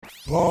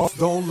Balls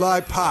Don't Lie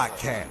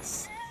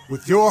podcast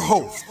with your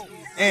host,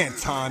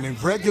 Anton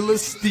and regular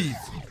Steve.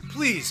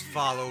 Please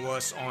follow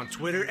us on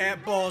Twitter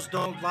at Balls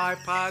Don't Lie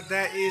Pod.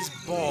 That is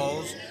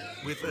balls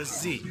with a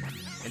Z.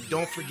 And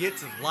don't forget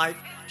to like,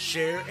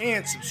 share,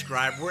 and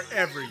subscribe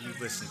wherever you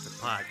listen to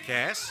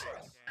podcasts.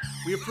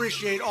 We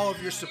appreciate all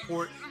of your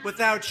support.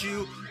 Without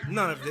you,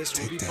 none of this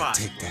would be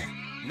possible. Take that.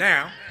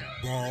 Now,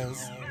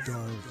 Balls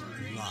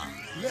Don't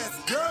Lie.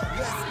 Let's go.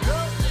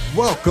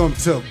 Welcome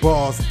to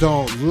Balls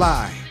Don't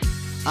Lie.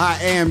 I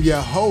am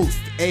your host,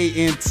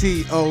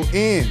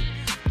 Anton,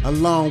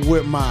 along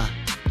with my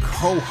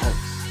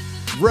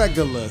co-host,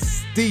 regular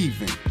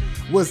Steven.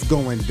 What's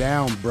going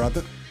down,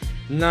 brother?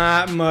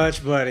 not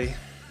much, buddy.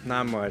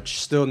 Not much.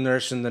 Still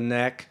nursing the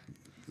neck.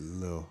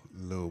 Little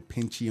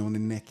pinchy on the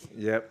neck.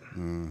 Yep.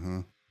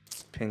 Mm-hmm.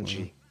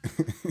 Pinchy.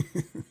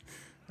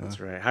 That's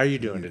right. How are you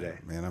doing today?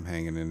 Man, I'm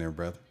hanging in there,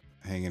 brother.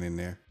 Hanging in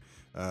there.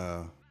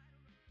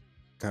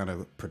 Kind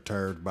of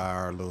perturbed by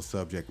our little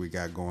subject we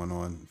got going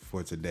on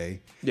for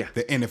today. Yeah.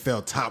 The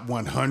NFL Top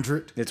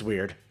 100. It's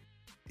weird.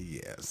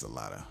 Yeah, it's a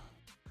lot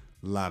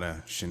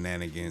of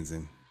shenanigans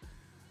and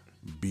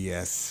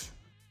BS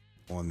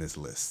on this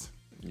list.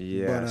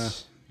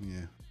 Yes. But,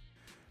 yeah.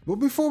 Well,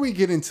 before we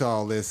get into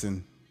all this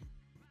and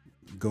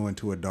go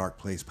into a dark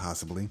place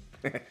possibly,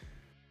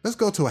 let's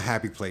go to a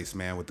happy place,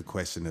 man, with the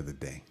question of the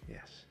day.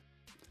 Yes.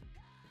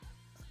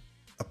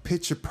 A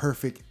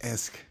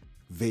picture-perfect-esque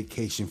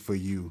vacation for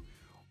you,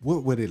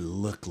 what would it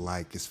look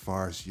like as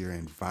far as your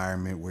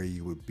environment, where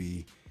you would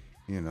be,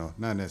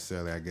 not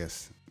necessarily, I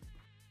guess,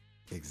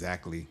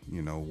 exactly,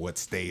 what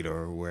state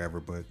or wherever,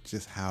 but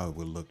just how it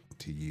would look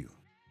to you.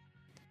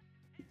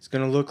 It's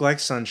going to look like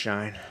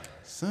sunshine.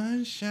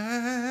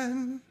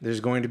 Sunshine. There's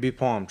going to be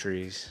palm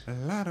trees. A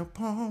lot of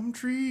palm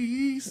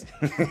trees.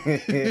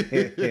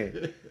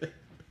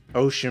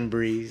 Ocean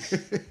breeze.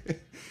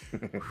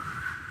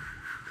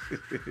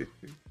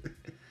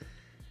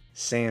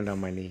 Sand on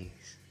my knees.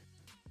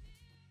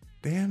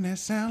 Damn, that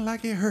sound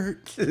like it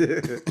hurt.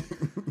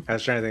 I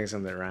was trying to think of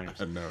something that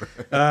rhymes. I know.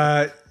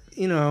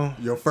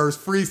 Your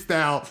first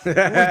freestyle. We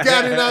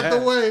got it out the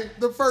way.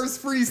 The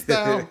first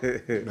freestyle.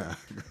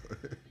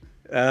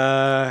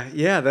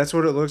 Yeah, that's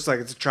what it looks like.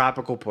 It's a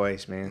tropical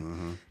place, man.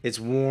 Mm-hmm. It's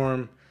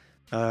warm.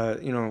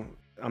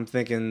 I'm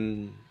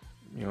thinking,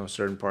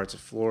 certain parts of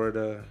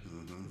Florida,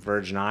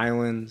 Virgin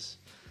Islands.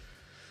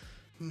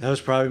 That was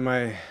probably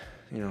my,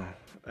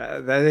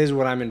 that is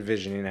what I'm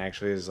envisioning,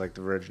 actually, is like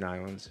the Virgin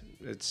Islands.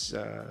 It's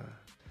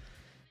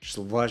just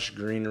lush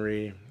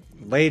greenery,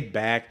 laid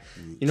back.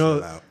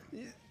 Chill out.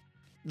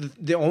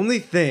 The only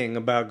thing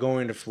about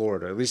going to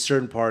Florida, at least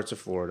certain parts of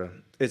Florida,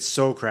 it's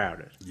so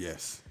crowded.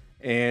 Yes.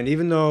 And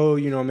even though,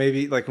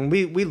 maybe like when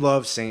we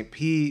love St.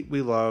 Pete,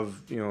 we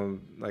love,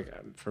 like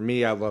for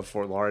me, I love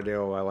Fort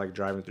Lauderdale. I like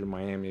driving through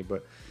Miami,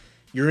 but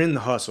you're in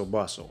the hustle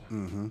bustle.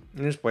 Mm-hmm. And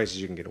there's places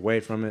you can get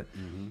away from it.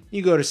 Mm-hmm.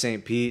 You go to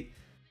St. Pete,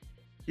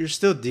 you're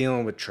still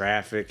dealing with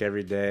traffic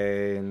every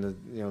day and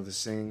the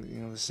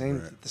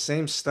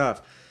same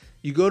stuff.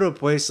 You go to a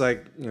place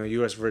like,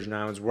 U.S. Virgin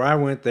Islands, where I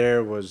went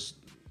there was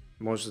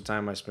most of the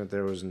time I spent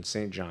there was in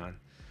St. John,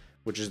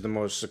 which is the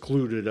most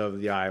secluded of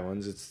the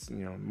islands. It's,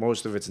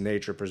 most of it's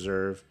nature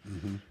preserve.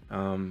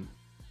 Mm-hmm.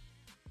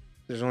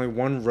 There's only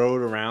one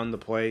road around the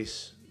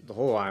place. The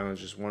whole island's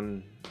just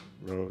one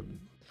road.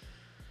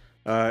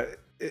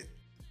 It's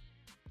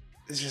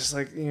just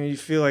like, you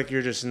feel like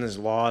you're just in this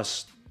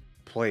lost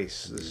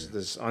place,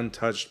 this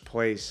untouched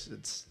place.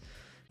 It's,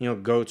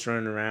 goats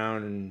running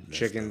around and that's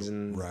chickens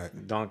dope.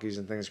 And donkeys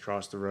and things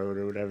across the road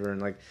or whatever.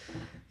 And like,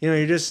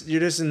 you're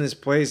just in this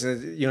place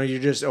and, you're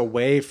just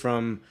away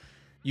from,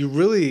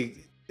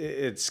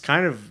 it's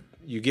kind of,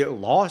 you get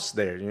lost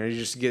there.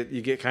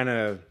 You get kind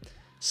of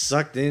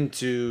sucked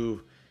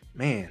into,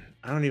 man,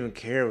 I don't even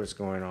care what's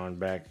going on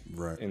back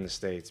in the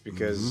States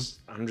because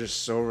I'm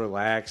just so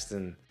relaxed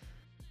and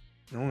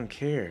no one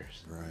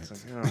cares. Right.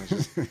 It's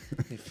like,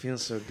 it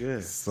feels so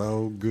good.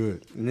 So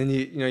good. And then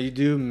you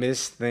do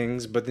miss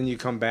things, but then you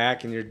come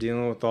back and you're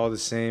dealing with all the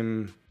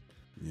same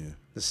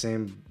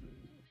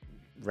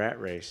rat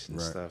race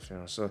and stuff,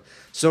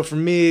 So for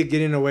me,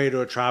 getting away to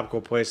a tropical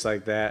place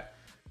like that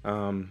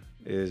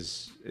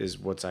is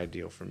what's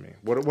ideal for me.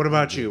 What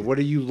about you? What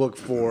do you look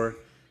for?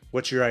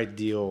 What's your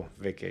ideal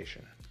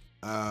vacation?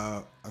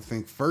 I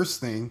think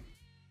first thing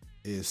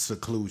is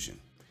seclusion.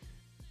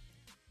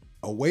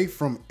 Away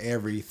from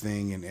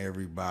everything and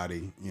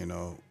everybody,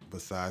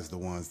 besides the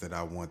ones that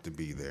I want to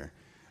be there.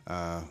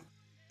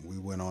 We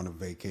went on a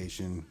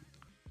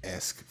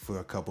vacation-esque for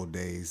a couple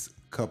days,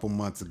 a couple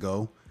months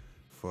ago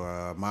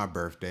for my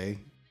birthday,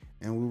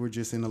 and we were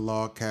just in a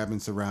log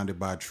cabin surrounded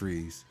by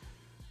trees.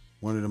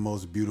 One of the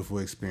most beautiful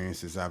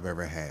experiences I've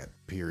ever had,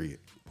 period,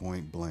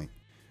 point blank.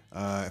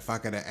 If I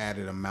could have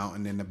added a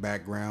mountain in the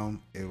background,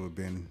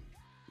 couldn't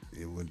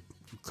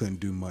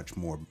do much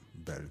more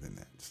better than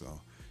that. So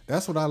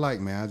that's what I like,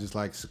 man. I just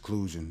like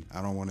seclusion.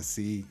 I don't want to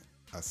see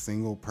a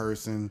single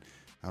person.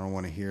 I don't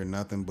want to hear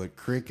nothing but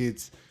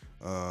crickets,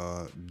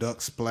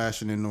 ducks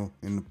splashing in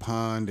the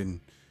pond, and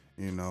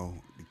You know,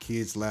 the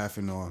kids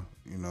laughing or,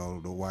 you know,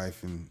 the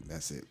wife, and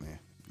that's it, man.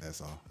 That's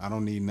all. I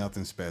don't need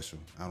nothing special.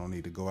 I don't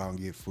need to go out and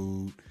get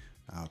food.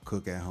 I'll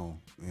cook at home.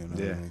 You know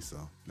what I mean?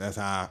 So that's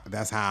how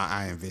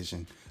I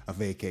envision a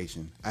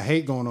vacation. I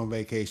hate going on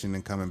vacation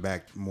and coming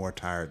back more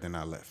tired than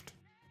I left.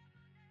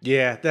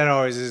 Yeah, that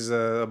always is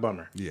a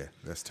bummer. Yeah,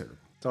 that's terrible.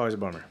 It's always a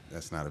bummer.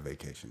 That's not a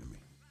vacation to me.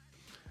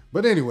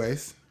 But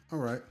anyways, all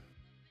right.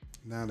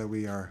 Now that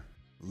we are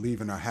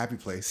leaving our happy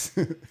place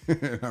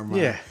in our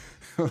mind,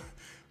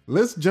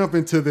 let's jump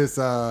into this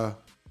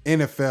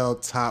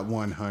NFL Top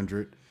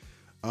 100,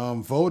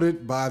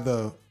 voted by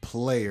the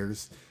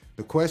players.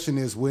 The question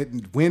is,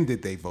 when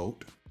did they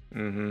vote?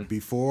 Mm-hmm.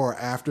 Before or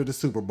after the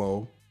Super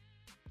Bowl?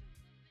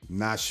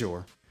 Not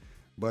sure.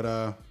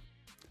 But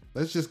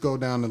let's just go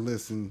down the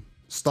list and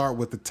start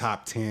with the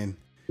top 10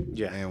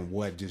 and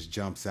what just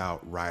jumps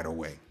out right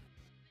away.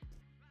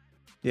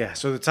 Yeah,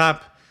 so the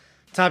top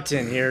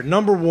 10 here.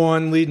 Number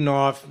 1, leading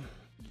off,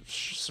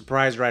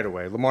 surprise right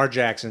away, Lamar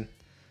Jackson,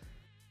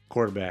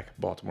 quarterback,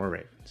 Baltimore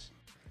Ravens.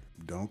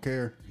 Don't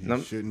care.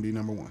 He shouldn't be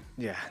number 1.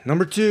 Yeah.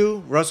 Number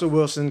 2, Russell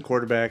Wilson,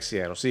 quarterback,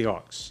 Seattle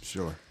Seahawks.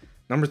 Sure.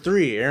 Number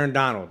 3, Aaron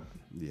Donald.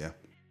 Yeah.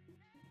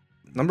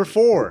 Number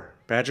 4,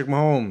 Patrick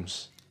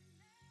Mahomes.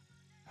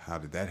 How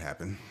did that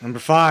happen? Number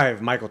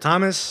 5, Michael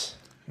Thomas.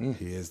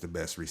 He is the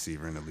best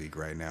receiver in the league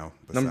right now.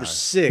 Number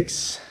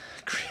 6,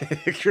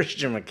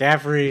 Christian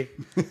McCaffrey.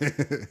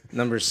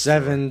 Number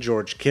 7,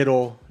 George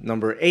Kittle.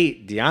 Number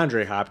 8,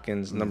 DeAndre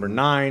Hopkins. Number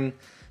 9,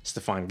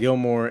 Stephon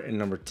Gilmore. And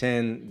number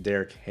 10,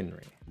 Derrick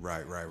Henry.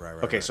 Right.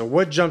 Okay, so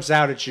what jumps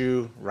out at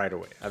you right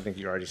away? I think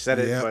you already said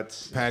it,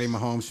 but Patty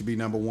Mahomes should be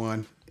number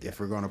 1 if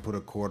we're going to put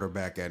a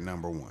quarterback at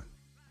number 1.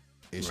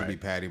 It should be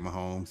Patty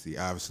Mahomes. He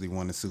obviously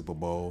won the Super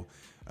Bowl,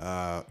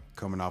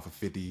 coming off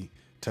a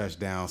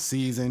 50-touchdown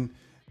season.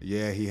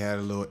 Yeah, he had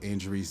a little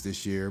injuries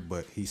this year,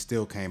 but he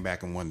still came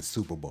back and won the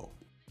Super Bowl.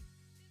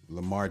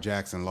 Lamar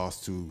Jackson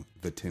lost to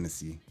the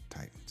Tennessee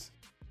Titans.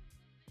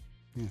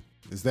 Yeah,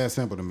 it's that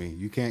simple to me.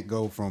 You can't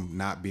go from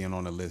not being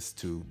on the list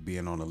to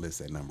being on the list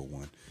at number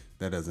 1.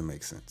 That doesn't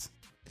make sense.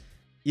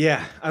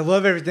 Yeah, I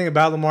love everything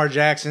about Lamar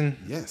Jackson.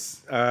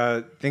 Yes.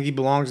 Think he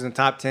belongs in the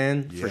top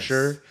 10 for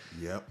sure.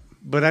 Yep.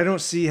 But I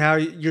don't see how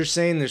you're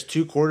saying there's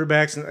 2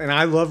 quarterbacks, and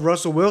I love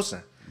Russell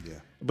Wilson. Yeah.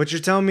 But you're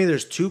telling me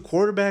there's 2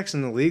 quarterbacks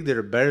in the league that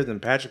are better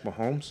than Patrick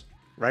Mahomes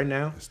right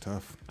now? It's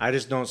tough. I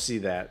just don't see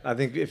that. I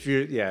think if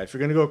you're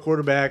gonna go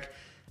quarterback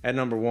at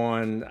number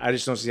 1, I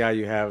just don't see how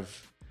you have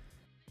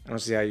 2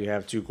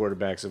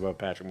 quarterbacks above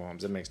Patrick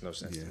Mahomes. That makes no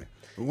sense to me.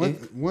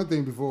 One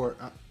thing before,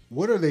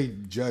 what are they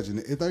judging?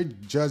 Are they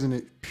judging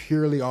it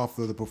purely off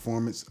of the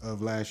performance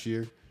of last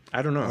year?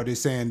 I don't know. Or are they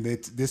saying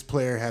that this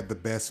player had the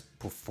best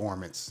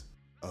performance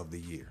of the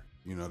year?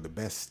 You know, the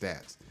best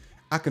stats.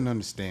 I can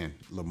understand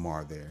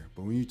Lamar there,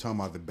 but when you're talking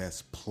about the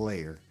best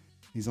player,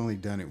 he's only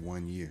done it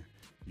 1 year.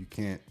 You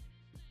can't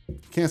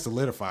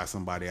solidify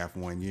somebody after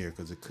 1 year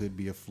because it could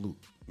be a fluke.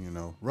 You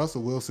know,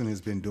 Russell Wilson has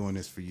been doing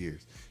this for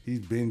years. He's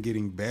been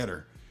getting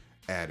better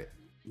at it.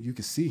 You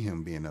can see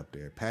him being up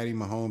there. Patty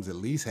Mahomes at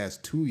least has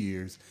 2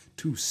 years,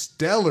 2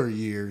 stellar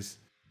years,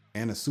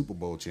 and a Super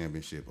Bowl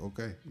championship.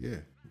 Okay, yeah,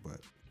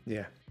 but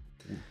yeah.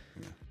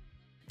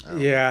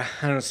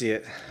 I don't see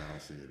it.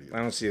 I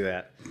don't see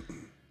that.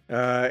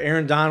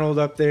 Aaron Donald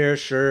up there,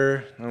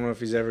 sure. I don't know if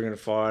he's ever going to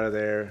fall out of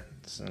there.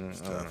 I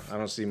don't know. I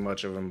don't see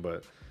much of him,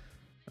 but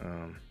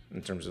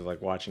in terms of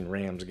like watching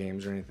Rams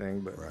games or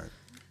anything, but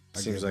it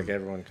seems like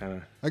everyone kind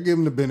of. I give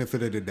him the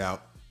benefit of the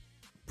doubt.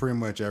 Pretty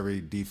much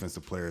every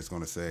defensive player is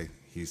going to say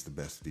he's the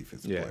best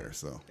defensive player.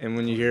 So, and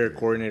when you hear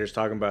coordinators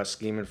talking about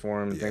scheming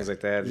for him and things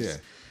like that,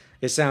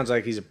 it sounds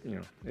like he's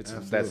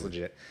that's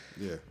legit.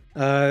 Yeah.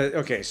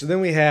 Okay, so then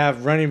we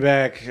have running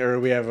back, or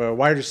we have a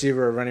wide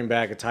receiver, a running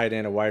back, a tight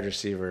end, a wide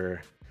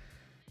receiver,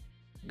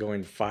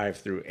 going 5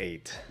 through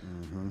 8.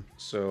 Mm-hmm.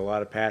 So a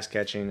lot of pass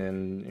catching,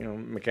 and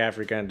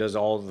McCaffrey kind of does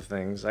all of the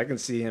things. I can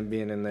see him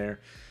being in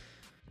there.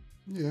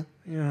 Yeah.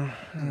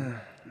 I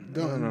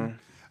don't know.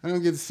 I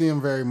don't get to see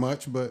him very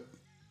much, but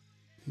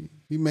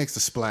he makes a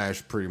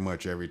splash pretty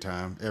much every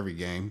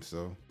game.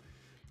 So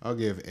I'll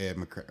give Ed.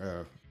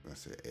 I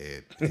said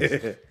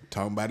Ed.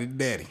 Talking about his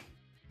daddy.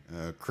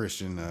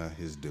 Christian,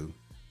 his due.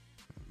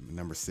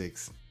 Number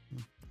 6.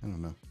 I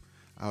don't know.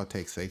 I'll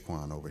take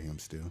Saquon over him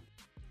still.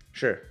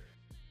 Sure.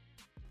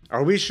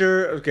 Are we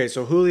sure? Okay,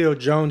 so Julio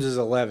Jones is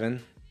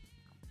 11.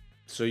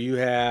 So you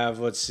have,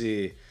 let's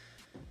see,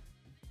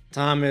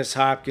 Thomas,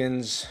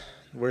 Hopkins.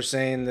 We're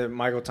saying that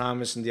Michael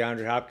Thomas and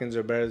DeAndre Hopkins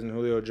are better than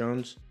Julio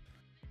Jones?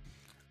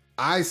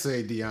 I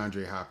say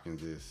DeAndre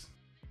Hopkins is.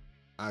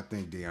 I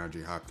think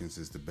DeAndre Hopkins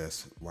is the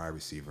best wide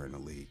receiver in the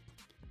league.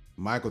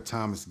 Michael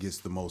Thomas gets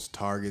the most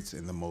targets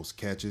and the most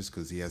catches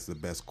because he has the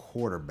best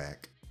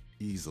quarterback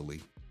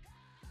easily.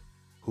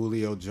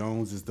 Julio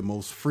Jones is the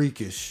most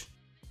freakish,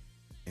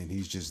 and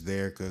he's just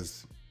there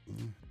because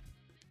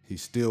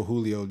he's still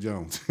Julio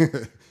Jones.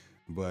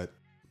 But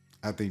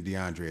I think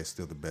DeAndre is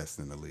still the best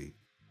in the league.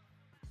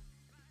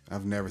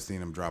 I've never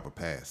seen him drop a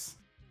pass.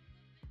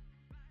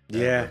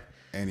 Yeah.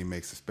 And he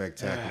makes a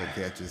spectacular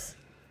catches.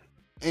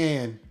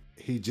 And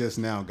he just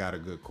now got a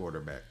good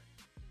quarterback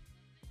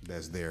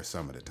that's there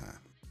some of the time.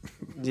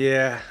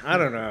 Yeah, I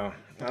don't know.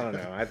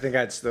 I think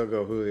I'd still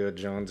go Julio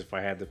Jones if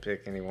I had to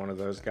pick any one of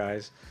those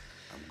guys.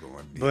 I'm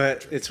going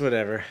But it's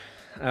whatever.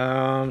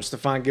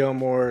 Stephon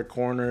Gilmore,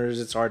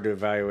 corners. It's hard to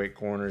evaluate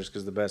corners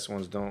because the best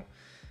ones don't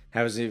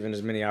have even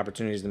as many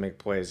opportunities to make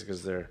plays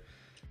because they're,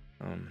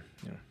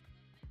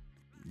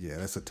 Yeah,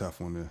 that's a tough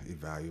one to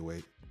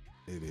evaluate.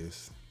 It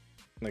is.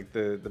 Like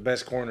the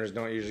best corners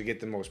don't usually get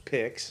the most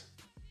picks.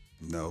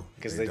 No,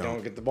 because they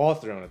don't get the ball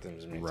thrown at them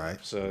as many times. Right.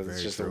 So it's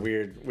Very just true.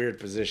 a weird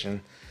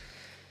position.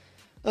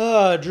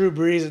 Drew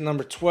Brees at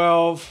number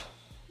 12.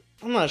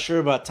 I'm not sure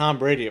about Tom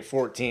Brady at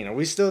 14. Are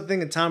we still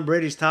thinking Tom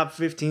Brady's top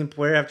 15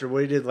 player after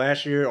what he did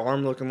last year?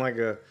 Arm looking like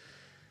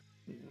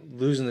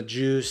losing the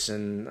juice,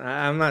 and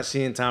I'm not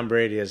seeing Tom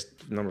Brady as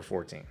number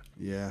 14.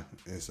 Yeah,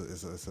 it's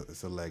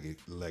a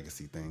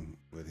legacy thing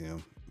with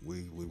him.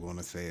 We want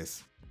to say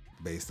it's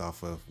based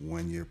off of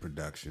 1 year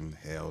production.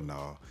 Hell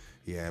no,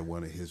 he had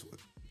one of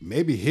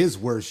maybe his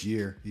worst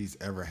year he's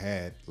ever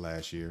had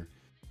last year,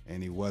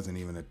 and he wasn't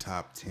even a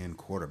top 10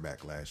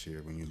 quarterback last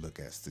year when you look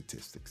at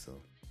statistics. So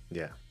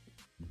yeah,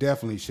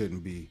 definitely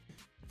shouldn't be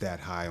that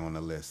high on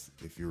the list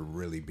if you're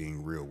really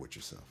being real with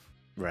yourself.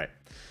 right.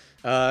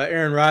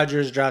 Aaron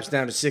Rodgers drops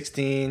down to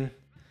 16.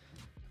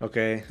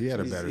 Okay, He had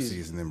a better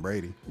season than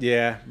Brady.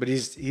 Yeah, but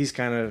he's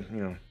kind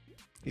of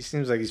he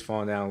seems like he's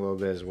falling down a little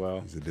bit as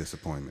well. He's a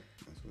disappointment.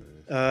 That's what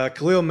it is.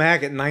 Khalil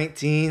Mack at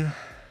 19.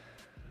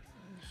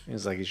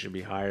 Seems like he should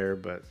be higher,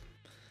 but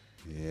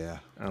Yeah.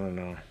 I don't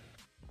know.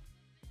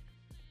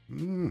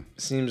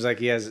 Seems like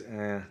he has.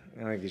 I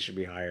think he should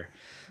be higher.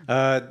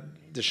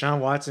 Deshaun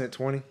Watson at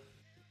 20.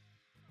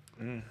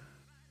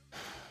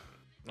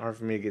 Hard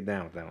for me to get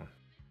down with that one.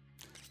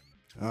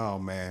 Oh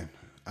man,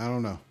 I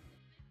don't know.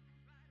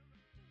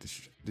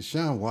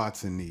 Deshaun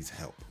Watson needs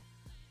help.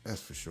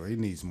 That's for sure. He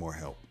needs more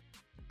help.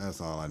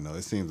 That's all I know.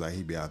 It seems like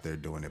he'd be out there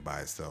doing it by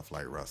himself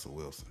like Russell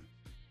Wilson.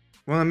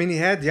 Well, I mean, he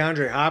had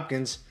DeAndre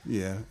Hopkins,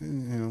 Yeah,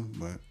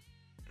 but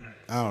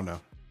I don't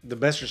know. the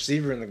best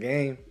receiver in the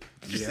game.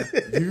 Yeah,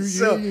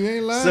 you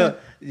ain't lying. So,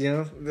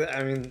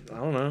 I mean, I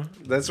don't know.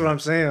 That's what I'm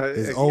saying.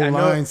 His I old know-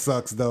 line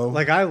sucks though.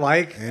 Like I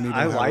like And he don't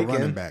have a running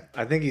him. back.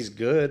 I think he's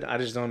good. I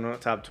just don't know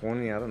top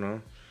 20. I don't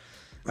know.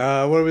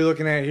 What are we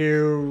looking at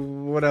here?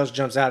 What else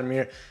jumps out at me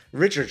here?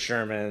 Richard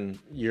Sherman,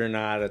 you're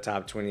not a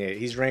top 28.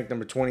 He's ranked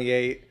number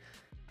 28.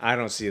 I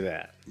don't see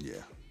that.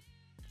 Yeah,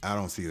 I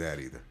don't see that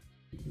either.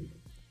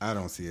 I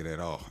don't see it at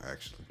all.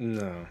 Actually,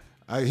 No.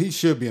 he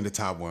should be in the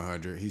top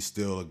 100. He's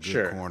still a good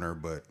Sure. corner,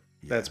 but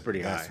yeah, That's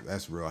pretty high.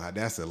 That's real high.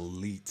 That's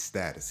elite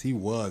status. He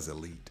was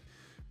elite,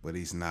 but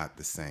he's not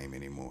the same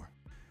anymore.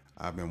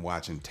 I've been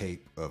watching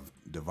tape of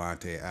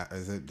Devontae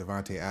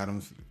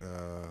Adams,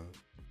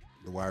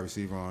 the wide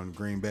receiver on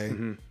Green Bay,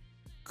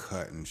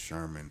 cutting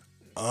Sherman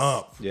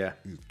up. Yeah.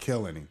 He's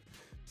killing him.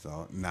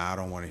 So, I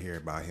don't want to hear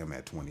about him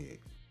at 28.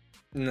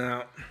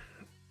 No.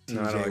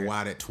 No, I don't TJ like it.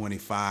 Watt at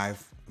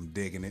 25. I'm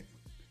digging it.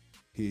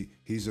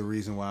 He's the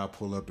reason why I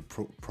pull up the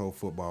Pro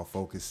Football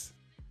Focus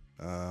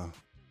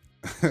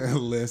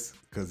list,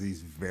 because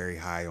he's very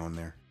high on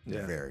there.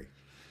 Yeah. Very.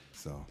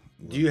 So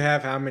Do you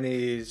have how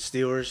many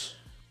Steelers?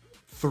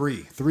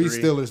 three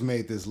Steelers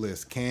made this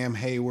list. Cam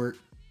Hayward,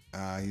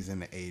 he's in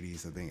the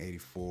 80s, I think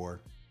 84.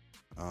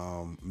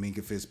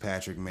 Minka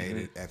Fitzpatrick made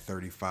it at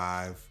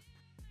 35,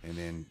 and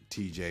then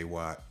TJ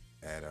Watt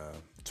at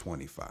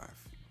 25.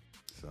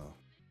 So,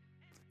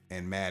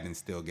 and Madden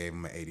still gave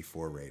him an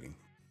 84 rating.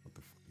 What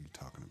the fuck are you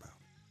talking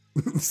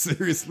about?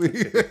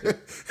 Seriously?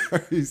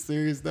 Are you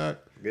serious, Doc?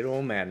 Good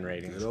old Madden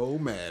ratings. Good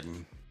old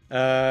Madden.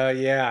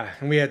 Yeah.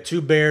 And we had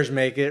two Bears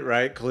make it,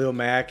 right? Khalil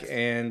Mack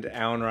and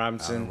Allen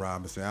Robinson.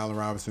 Allen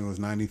Robinson was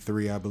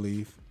 93, I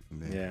believe.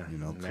 And then,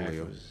 Yeah. Mack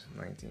Khalil. was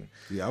 19.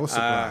 Yeah, I was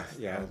surprised.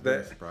 yeah, I was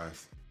very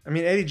surprised. I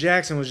mean, Eddie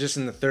Jackson was just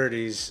in the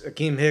 30s.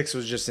 Akeem Hicks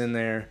was just in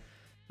there.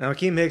 Now,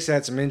 Akeem Hicks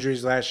had some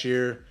injuries last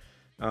year.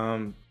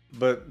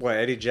 But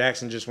Eddie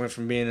Jackson just went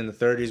from being in the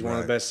 30s, one of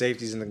the Right. best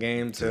safeties in the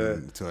game,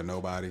 to a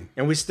nobody.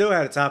 and we still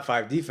had a top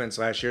 5 defense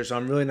last year. So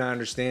I'm really not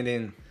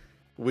understanding.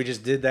 We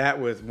just did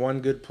that with one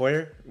good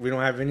player. We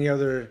don't have any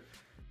other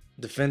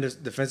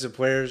defensive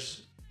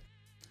players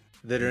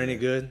that are any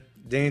good.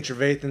 Danny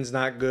Trevathan's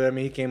not good. I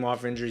mean, he came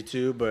off injury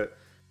too, but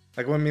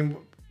I mean,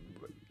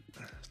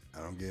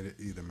 I don't get it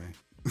either, man.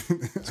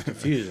 it's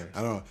confusing.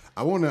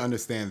 I want to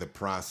understand the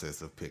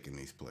process of picking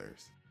these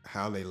players.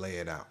 How they lay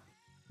it out.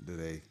 Do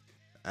they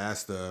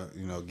ask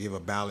give a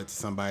ballot to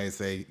somebody and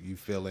say you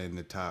fill in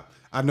the top?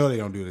 I know they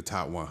don't do the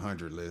top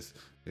 100 list.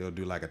 They'll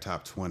do like a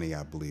top 20,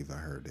 I believe. I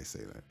heard they say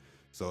that.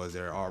 So is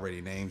there already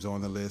names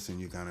on the list, and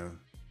you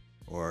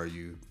or are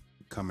you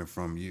coming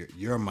from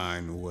your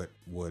mind what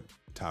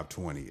top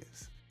 20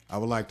 is? I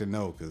would like to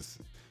know, because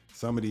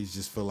some of these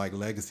just feel like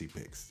legacy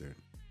picks.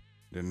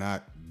 They're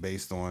not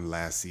based on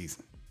last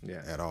season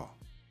at all.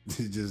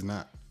 It's just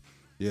not.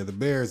 Yeah, the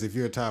Bears, if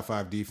you're a top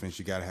 5 defense,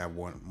 you got to have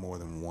more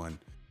than one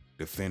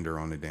defender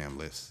on the damn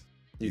list.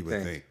 You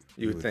would think.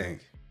 You would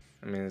think.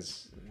 I mean,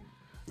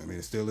 the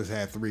Steelers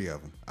had 3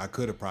 of them. I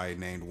could have probably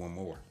named one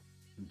more.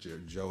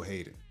 Joe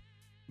Hayden.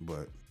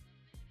 But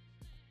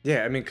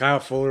Yeah, I mean, Kyle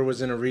Fuller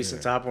was in a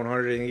recent top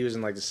 100, and he was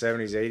in like the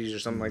 70s, 80s, or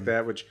something like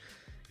that, which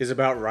is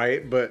about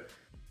right. But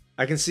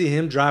I can see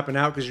him dropping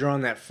out because you're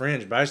on that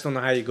fringe. But I just don't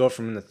know how you go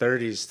from in the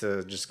 30s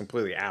to just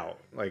completely out.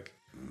 Like,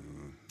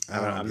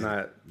 I'm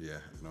not. Yeah,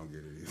 I don't get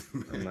it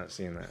either. I'm not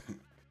seeing that.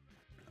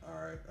 All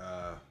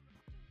right.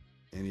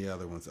 Any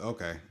other ones?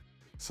 Okay.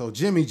 So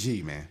Jimmy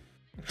G, man.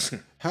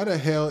 How the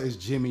hell is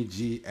Jimmy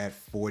G at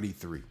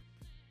 43?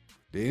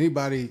 Did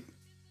anybody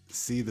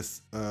see the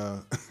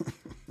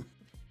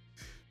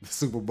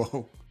Super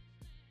Bowl?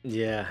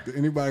 Yeah. Did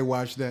anybody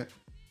watch that?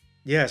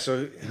 Yeah.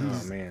 So,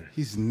 oh man,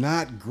 he's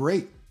not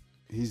great.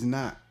 He's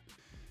not.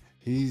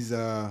 He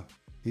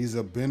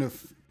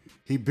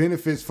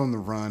benefits from the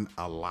run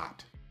a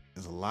lot.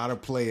 There's a lot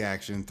of play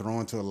action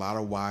thrown to a lot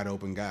of wide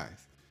open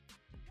guys.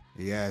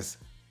 He has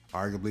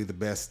arguably the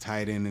best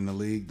tight end in the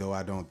league, though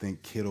I don't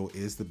think Kittle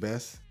is the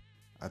best.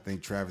 I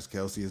think Travis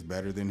Kelce is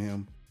better than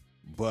him,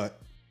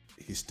 but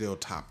he's still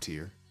top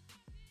tier.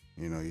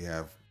 You know, you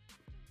have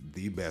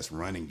the best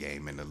running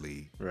game in the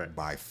league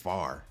by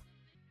far.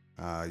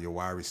 Your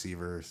wide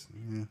receivers,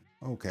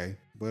 okay.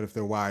 But if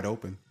they're wide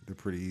open, they're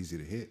pretty easy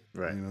to hit.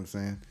 Right. You know what I'm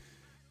saying?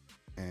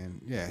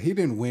 And yeah, he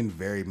didn't win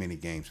very many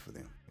games for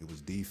them. It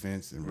was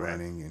defense and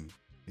running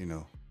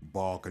and,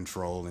 ball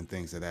control and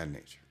things of that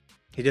nature.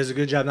 He does a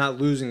good job not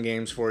losing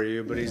games for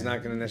you, but he's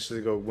not going to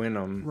necessarily go win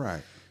them.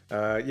 Right.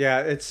 Yeah,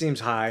 it seems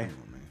high.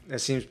 It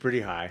seems pretty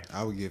high.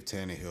 I would give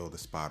Tannehill the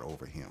spot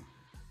over him.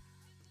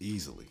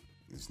 Easily.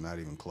 It's not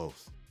even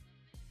close.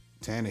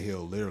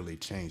 Tannehill literally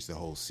changed the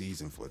whole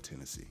season for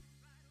Tennessee.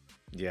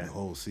 Yeah. The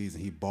whole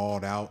season. He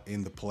balled out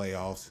in the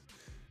playoffs,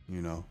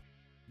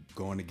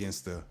 going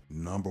against the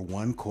number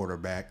one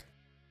quarterback,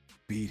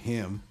 beat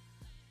him,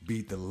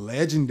 beat the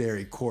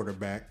legendary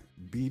quarterback,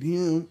 beat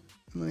him.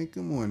 Like,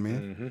 come on,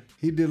 man. Mm-hmm.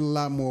 He did a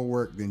lot more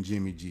work than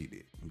Jimmy G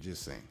did. I'm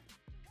just saying.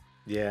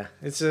 Yeah,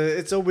 it's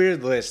a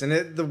weird list,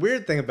 and the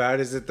weird thing about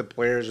it is that the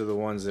players are the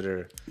ones that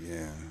are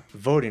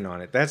voting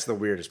on it. That's the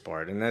weirdest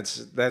part, and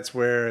that's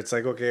where it's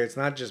like, okay, it's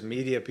not just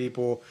media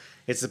people;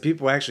 it's the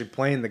people actually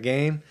playing the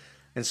game,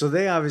 and so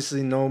they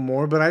obviously know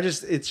more. But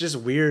it's just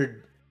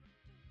weird.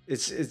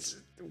 It's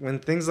when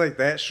things like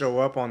that show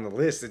up on the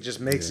list, it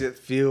just makes it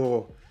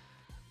feel.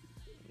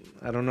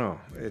 I don't know.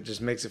 It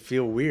just makes it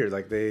feel weird.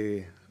 Like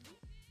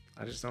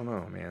I just don't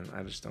know, man.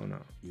 I just don't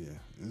know. Yeah,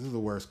 this is the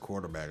worst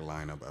quarterback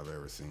lineup I've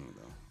ever seen,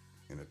 though,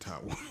 in the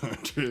top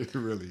 100. It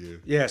really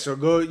is. Yeah,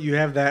 so you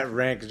have that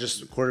rank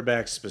just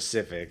quarterback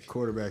specific.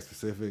 Quarterback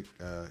specific.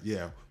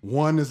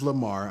 One is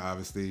Lamar,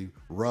 obviously.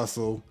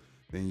 Russell.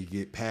 Then you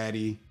get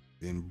Patty.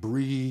 Then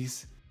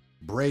Breeze.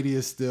 Brady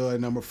is still at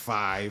number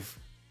 5.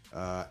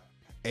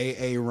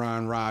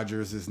 Ron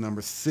Rodgers is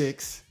number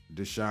 6.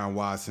 Deshaun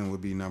Watson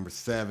would be number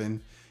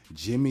 7.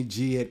 Jimmy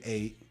G at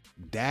 8.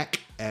 Dak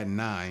at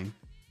 9.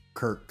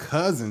 Kirk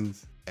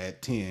Cousins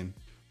at 10,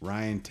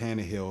 Ryan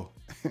Tannehill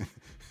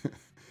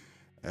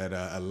at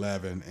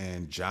 11,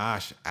 and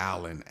Josh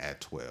Allen at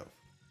 12.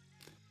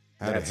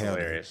 That's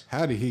hilarious.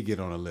 How did he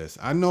get on the list?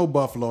 I know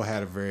Buffalo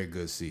had a very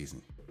good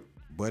season,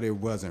 but it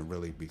wasn't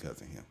really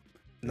because of him.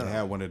 No. They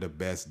had one of the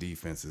best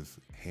defenses,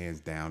 hands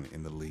down,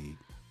 in the league.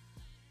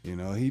 He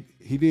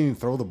didn't even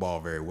throw the ball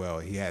very well.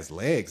 He has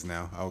legs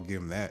now. I'll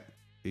give him that.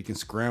 He can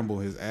scramble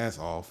his ass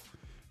off,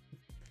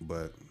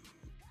 but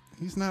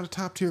he's not a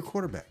top-tier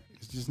quarterback.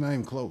 It's just not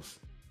even close.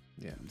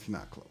 Yeah, it's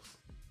not close.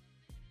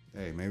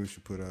 Hey, maybe we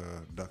should put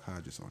Duck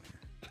Hodges on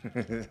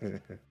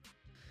here.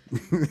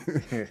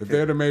 If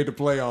they'd have made the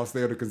playoffs,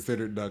 they would have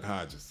considered Duck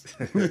Hodges.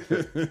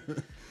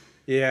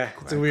 Yeah,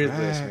 it's a weird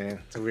list, man.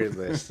 It's a weird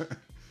list.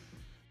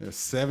 There's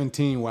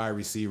 17 wide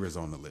receivers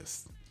on the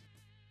list.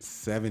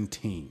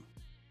 17.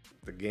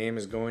 The game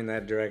is going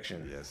that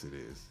direction. Yes, it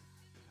is.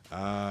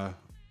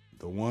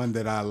 The one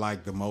that I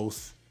like the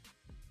most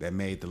that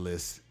made the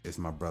list is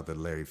my brother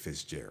Larry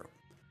Fitzgerald.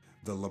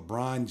 The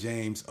LeBron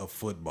James of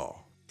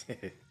football.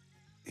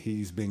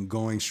 He's been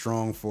going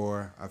strong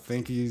for, I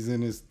think he's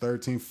in his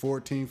 13th,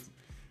 14th,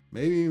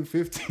 maybe even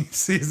 15th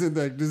season.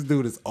 Like, this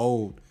dude is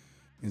old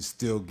and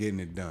still getting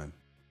it done.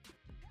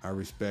 I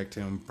respect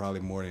him probably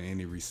more than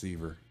any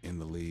receiver in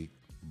the league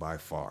by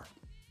far.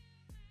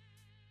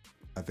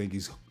 I think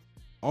he's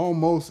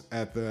almost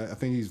I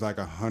think he's like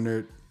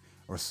 100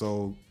 or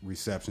so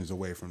receptions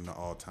away from the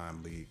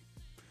all-time league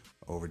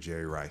over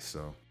Jerry Rice.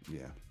 So,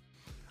 yeah.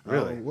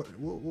 Really?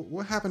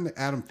 What happened to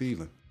Adam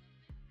Thielen?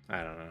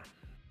 I don't know.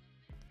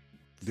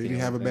 Did he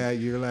have a bad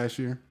year last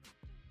year?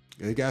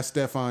 They got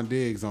Stephon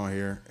Diggs on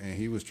here, and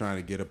he was trying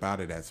to get up out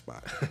of that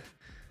spot.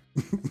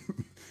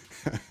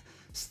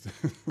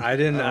 I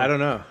don't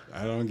know.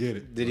 I don't get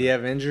it. Did he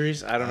have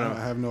injuries? I don't know.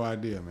 I have no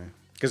idea, man.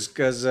 Because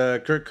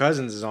Kirk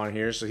Cousins is on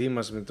here, so he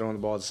must have been throwing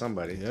the ball to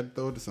somebody. He had to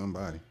throw it to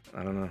somebody.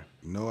 I don't know.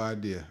 No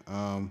idea.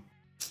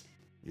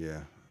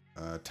 Yeah.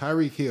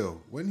 Tyreek Hill,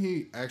 wasn't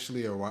he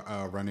actually a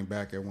running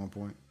back at one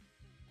point?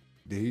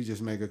 Did he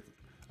just make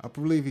I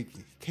believe he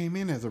came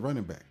in as a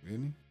running back,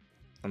 didn't he?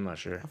 I'm not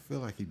sure. I feel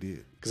like he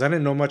did. Because I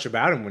didn't know much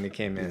about him when he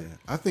came in. Yeah,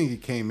 I think he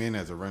came in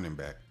as a running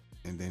back,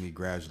 and then he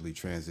gradually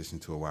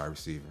transitioned to a wide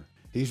receiver.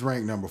 He's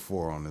ranked number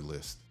 4 on the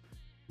list,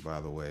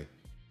 by the way.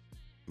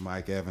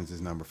 Mike Evans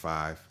is number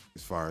 5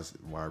 as far as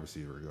wide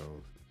receiver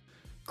goes.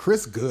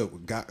 Chris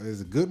Goodwin.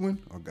 Is it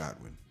Goodwin or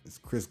Godwin? It's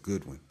Chris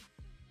Goodwin.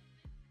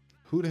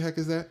 Who the heck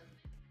is that?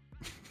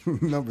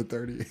 Number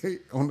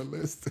 38 on the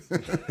list.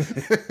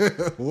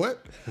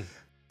 What?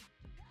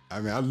 I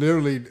mean, I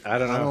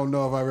don't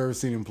know if I've ever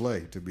seen him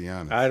play, to be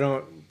honest. I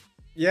don't.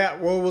 Yeah,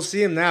 well, we'll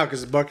see him now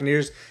because the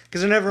Buccaneers,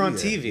 because they're never on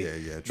TV.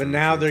 Yeah, but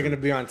now they're going to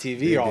be on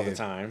TV all the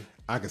time.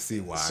 I can see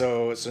why.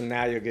 So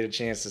now you'll get a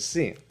chance to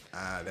see him.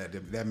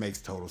 That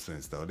makes total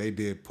sense, though. They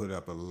did put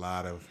up a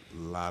lot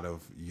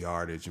of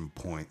yardage and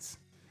points,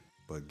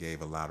 but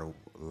gave a lot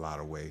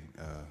away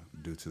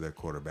due to their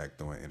quarterback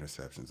throwing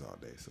interceptions all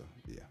day. So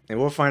yeah. And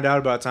we'll find out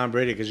about Tom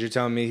Brady because you're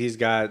telling me he's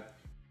got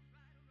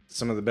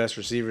some of the best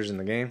receivers in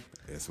the game.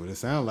 That's what it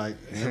sounds like.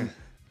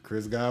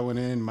 Chris Godwin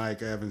and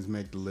Mike Evans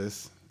make the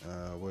list.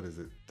 What is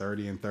it?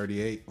 30 and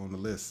 38 on the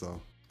list. So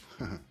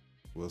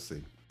we'll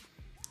see.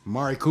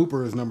 Amari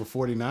Cooper is number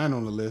 49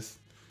 on the list.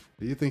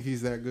 Do you think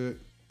he's that good?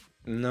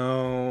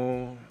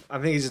 No, I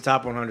think he's a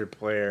top 100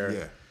 player.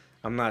 Yeah.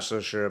 I'm not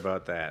so sure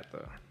about that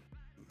though.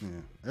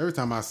 Yeah. Every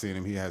time I've seen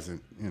him, he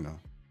hasn't,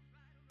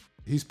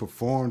 he's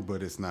performed,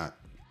 but it's not,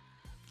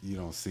 you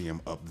don't see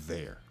him up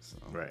there. So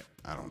right.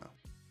 I don't know.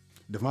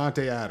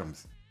 Devontae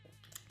Adams.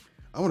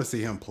 I want to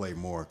see him play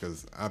more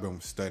because I've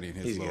been studying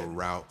his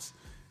routes,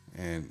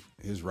 and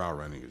his route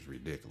running is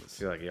ridiculous. I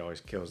feel like he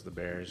always kills the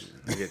Bears.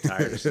 I get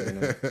tired of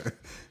seeing him.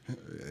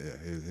 Yeah,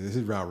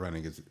 his route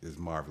running is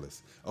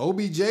marvelous.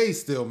 OBJ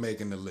still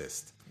making the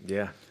list.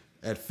 Yeah.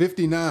 At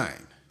 59.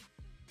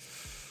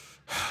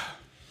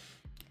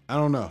 I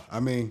don't know. I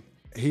mean,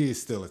 he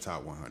is still a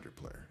top 100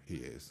 player. He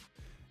is.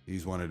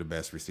 He's one of the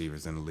best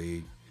receivers in the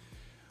league.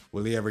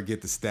 Will he ever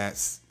get the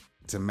stats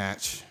to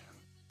match?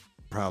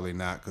 Probably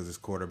not, because his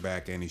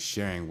quarterback, and he's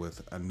sharing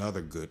with another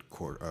good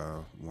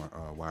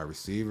wide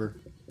receiver,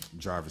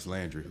 Jarvis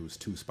Landry, who's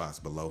 2 spots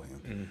below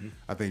him. Mm-hmm.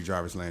 I think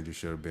Jarvis Landry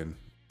should have been.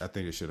 I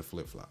think it should have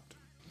flip-flopped.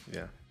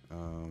 Yeah.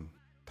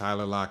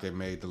 Tyler Lockett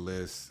made the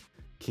list.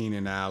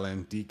 Keenan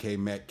Allen, DK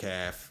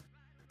Metcalf,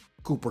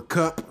 Cooper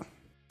Kupp.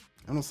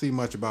 I don't see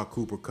much about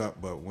Cooper Kupp,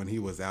 but when he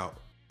was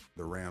out,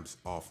 the Rams'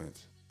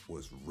 offense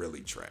was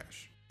really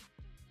trash.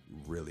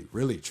 Really,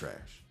 really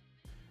trash.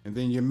 And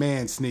then your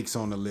man sneaks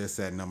on the list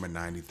at number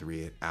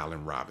 93 at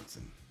Allen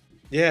Robinson.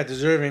 Yeah,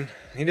 deserving.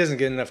 He doesn't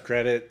get enough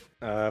credit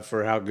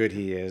for how good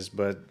he is,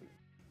 but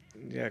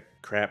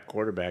crap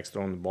quarterbacks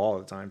throwing the ball all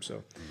the time.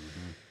 So,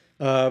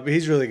 but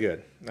he's really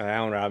good.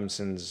 Allen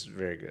Robinson's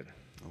very good.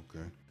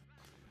 Okay.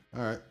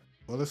 All right.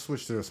 Well, let's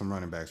switch to some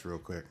running backs real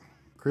quick.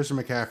 Christian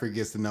McCaffrey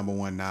gets the number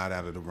 1 nod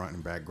out of the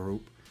running back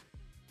group,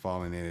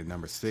 falling in at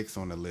number 6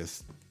 on the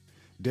list.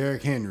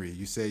 Derrick Henry,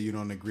 you say you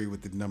don't agree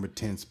with the number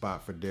 10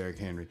 spot for Derrick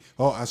Henry.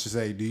 Oh, I should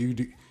say, do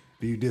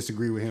you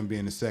disagree with him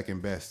being the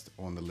second best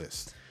on the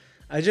list?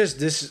 I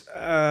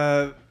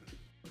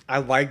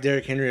like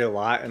Derrick Henry a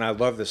lot, and I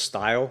love the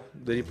style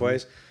that he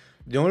plays.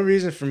 The only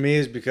reason for me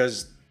is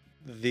because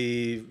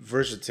the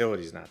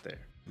versatility is not there.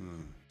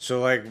 So,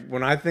 like,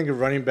 when I think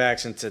of running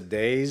backs in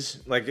today's,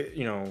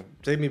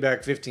 take me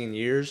back 15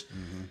 years,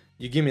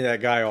 you give me that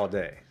guy all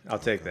day. I'll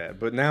take that.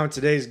 But now in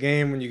today's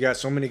game, when you got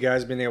so many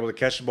guys being able to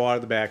catch the ball out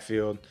of the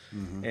backfield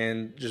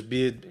and just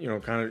be,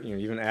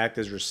 even act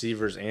as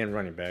receivers and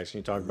running backs. And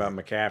you talk about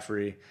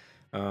McCaffrey.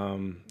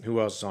 Who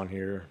else is on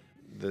here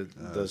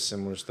that does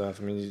similar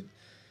stuff? I mean,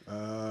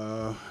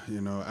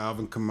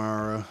 Alvin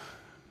Kamara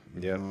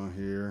is on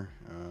here.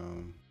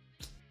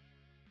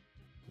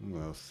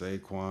 Well,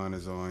 Saquon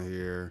is on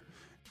here.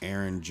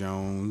 Aaron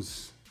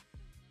Jones.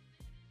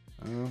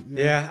 I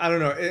don't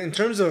know. In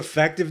terms of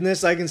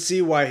effectiveness, I can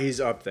see why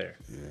he's up there.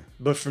 Yeah.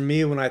 But for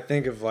me, when I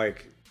think of I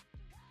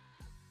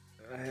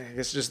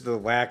guess just the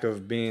lack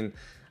of being,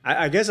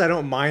 I guess I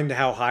don't mind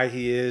how high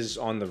he is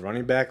on the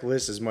running back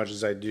list as much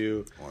as I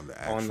do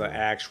on the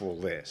actual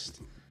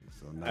list.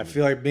 So I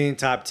feel like being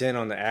top 10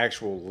 on the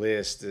actual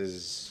list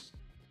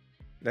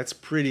that's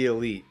pretty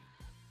elite.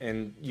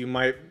 And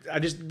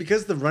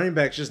because the running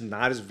back's just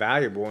not as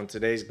valuable in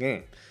today's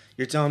game.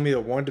 You're telling me a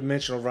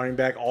one-dimensional running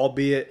back,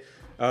 albeit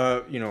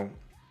a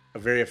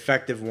very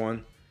effective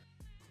one,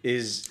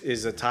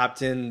 is a top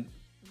 10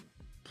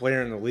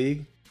 player in the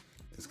league?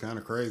 It's kind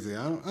of crazy.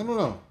 I don't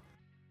know.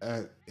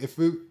 That's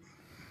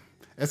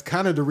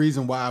kind of the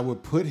reason why I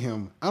would put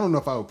him. I don't know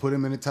if I would put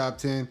him in the top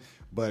 10,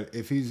 but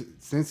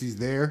since he's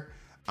there,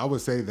 I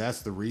would say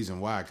that's the reason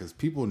why, because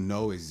people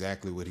know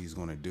exactly what he's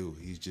going to do.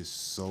 He's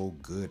just so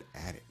good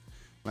at it.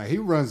 Like, he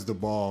runs the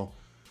ball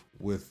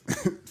with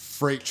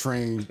freight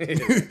train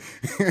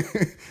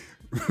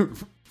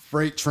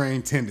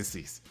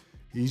tendencies.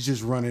 He's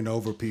just running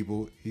over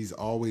people. He's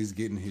always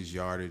getting his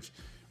yardage.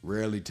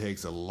 Rarely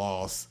takes a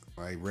loss.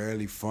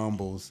 Rarely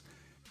fumbles.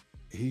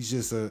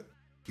 He's a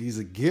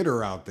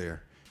getter out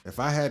there. If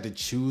I had to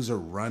choose a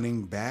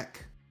running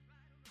back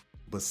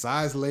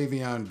besides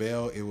Le'Veon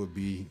Bell, it would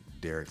be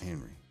Derrick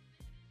Henry.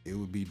 It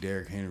would be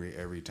Derrick Henry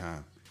every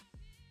time,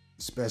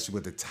 especially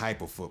with the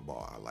type of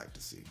football I like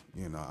to see.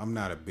 I'm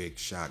not a big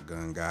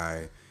shotgun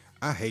guy.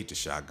 I hate the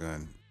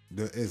shotgun.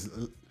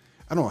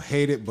 I don't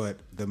hate it, but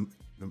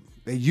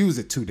they use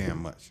it too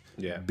damn much.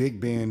 Yeah. Big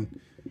Ben,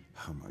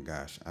 oh my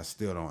gosh, I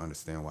still don't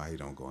understand why he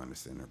don't go under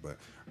center. But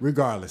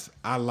regardless,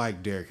 I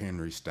like Derrick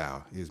Henry's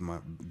style.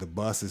 The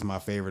bus is my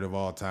favorite of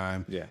all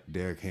time. Yeah.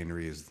 Derrick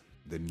Henry is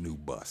the new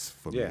bus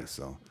for Yeah. me.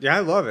 So Yeah, I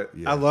love it.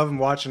 Yeah. I love him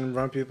watching him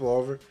run people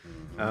over.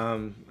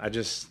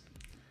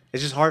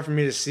 It's just hard for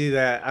me to see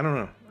that. I don't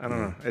know.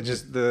 It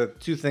just the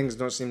two things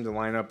don't seem to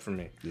line up for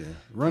me. yeah,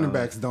 running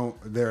backs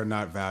they're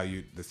not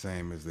valued the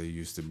same as they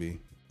used to be.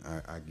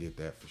 I get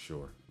that for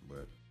sure.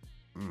 But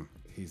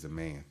he's a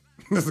man.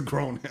 That's a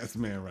grown ass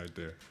man right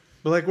there.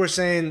 But we're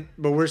saying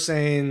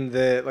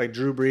that like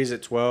Drew Brees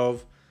at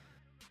 12,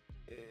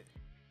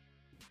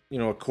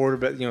 a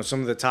quarterback,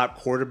 some of the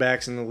top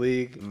quarterbacks in the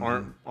league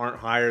aren't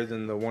higher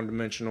than the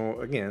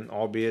one-dimensional, again,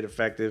 albeit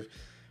effective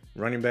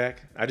running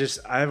back. I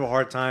have a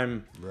hard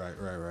time Right.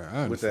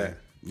 I with that.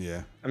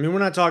 Yeah. I mean, we're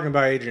not talking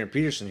about Adrian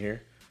Peterson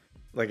here.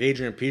 Like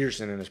Adrian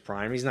Peterson in his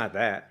prime, he's not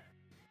that.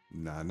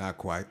 Nah, not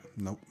quite.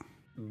 Nope.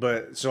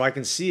 But so I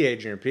can see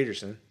Adrian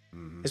Peterson,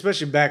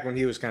 especially back when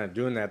he was kind of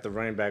doing that. The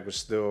running back was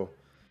still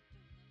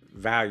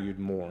valued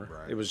more.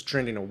 Right. It was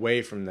trending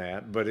away from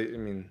that. But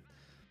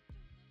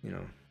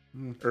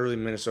early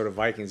Minnesota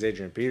Vikings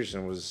Adrian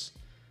Peterson was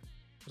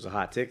a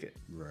hot ticket.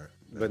 Right.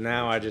 But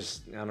now I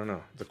don't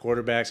know. The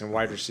quarterbacks and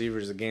wide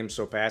receivers, the game's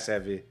so pass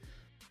heavy.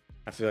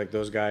 I feel like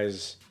those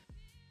guys.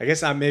 I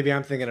guess I'm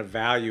thinking of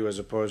value as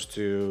opposed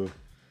to,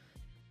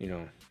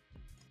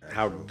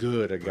 how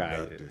good a guy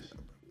is.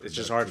 It's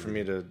just hard for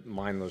me to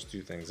line those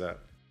two things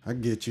up. I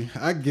get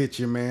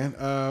you, man.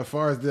 As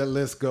far as that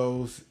list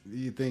goes, do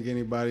you think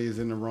anybody is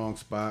in the wrong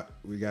spot?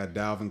 We got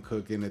Dalvin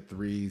Cook in at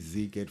 3,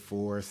 Zeke at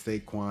 4,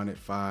 Saquon at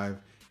 5,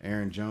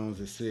 Aaron Jones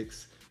at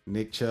 6,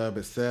 Nick Chubb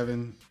at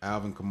 7,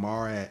 Alvin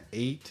Kamara at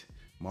 8,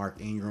 Mark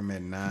Ingram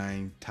at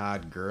 9,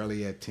 Todd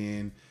Gurley at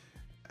 10.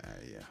 I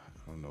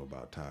don't know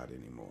about Todd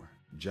anymore.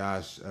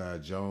 Josh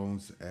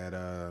Jones at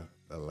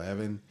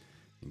 11,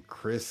 and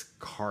Chris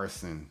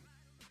Carson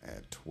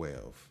at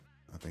 12.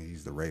 I think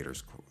he's the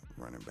Raiders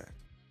running back.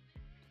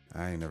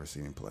 I ain't never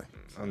seen him play.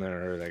 I've never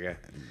heard of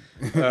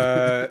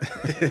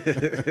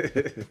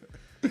that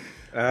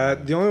guy.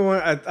 The only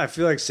one I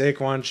feel like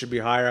Saquon should be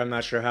higher. I'm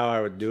not sure how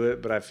I would do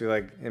it, but I feel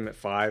like him at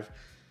 5,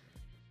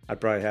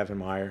 I'd probably have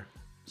him higher.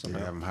 You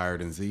have him higher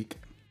than Zeke?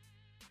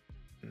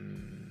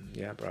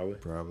 Yeah, probably.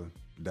 Probably.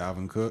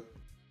 Dalvin Cook?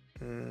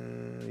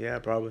 Yeah,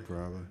 probably.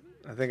 Probably.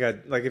 I think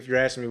if you're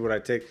asking me what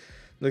I'd take,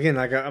 again,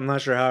 I'm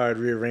not sure how I'd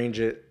rearrange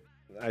it.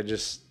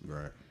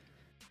 Right.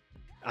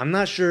 I'm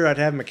not sure I'd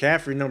have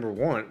McCaffrey number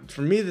 1.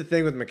 For me, the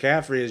thing with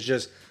McCaffrey is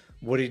just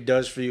what he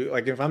does for you.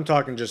 Like, if I'm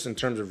talking just in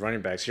terms of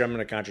running backs, here I'm going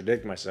to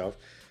contradict myself.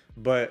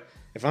 But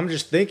if I'm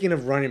just thinking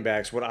of running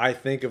backs, what I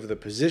think of the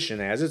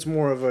position as, it's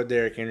more of a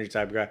Derrick Henry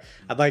type guy.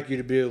 I'd like you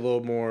to be a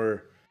little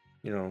more,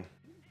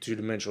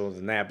 two-dimensional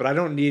than that. But I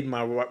don't need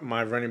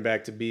my running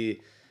back to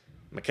be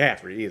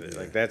McCaffrey either. Yeah.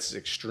 Like, that's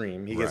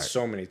extreme. He gets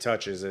so many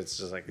touches. It's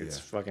just like, it's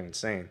fucking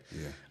insane.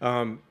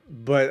 Yeah.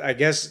 But I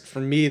guess for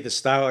me, the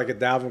style like a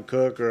Dalvin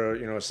Cook or,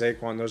 a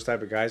Saquon, those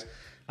type of guys,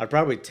 I'd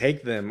probably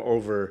take them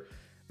over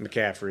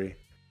McCaffrey.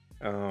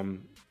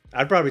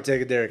 I'd probably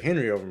take a Derrick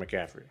Henry over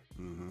McCaffrey.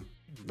 Mm-hmm.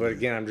 But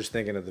again, I'm just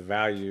thinking of the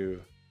value,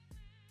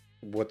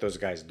 what those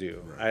guys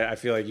do. Right. I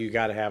feel like you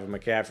got to have a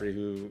McCaffrey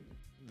who,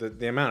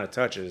 the amount of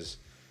touches,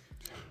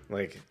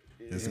 like,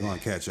 it's going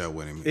to catch up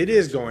with him. It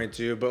is going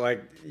to,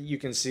 but you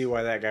can see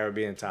why that guy would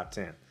be in top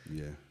 10.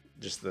 Yeah.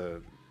 Just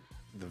the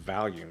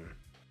volume.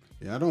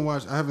 Yeah,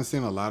 I haven't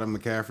seen a lot of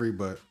McCaffrey,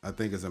 but I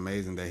think it's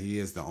amazing that he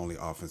is the only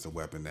offensive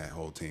weapon that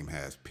whole team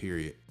has,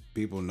 period.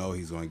 People know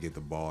he's going to get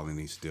the ball and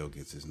he still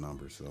gets his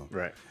numbers. So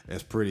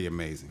that's pretty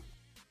amazing.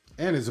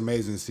 And it's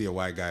amazing to see a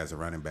white guy as a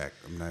running back.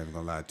 I'm not even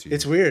going to lie to you.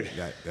 It's weird.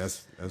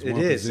 That's one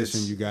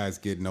position you guys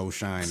get no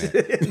shine at.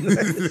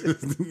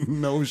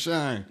 No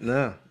shine.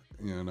 No.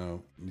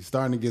 You're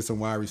starting to get some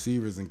wide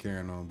receivers and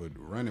carrying on, but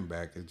running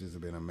back, it's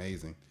just been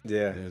amazing.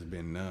 Yeah. There's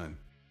been none.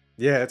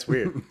 Yeah, it's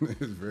weird.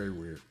 It's very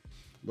weird.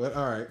 But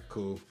all right,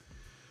 cool.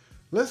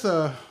 Let's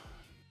there's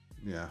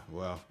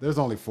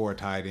only 4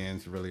 tight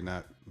ends, really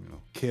not,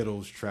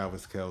 Kittles,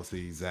 Travis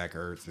Kelce, Zach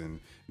Ertz,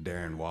 and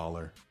Darren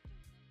Waller.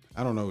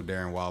 I don't know who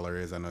Darren Waller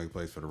is. I know he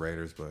plays for the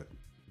Raiders, but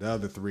the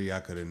other 3,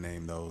 I could have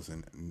named those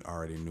and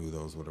already knew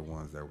those were the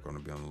ones that were going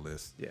to be on the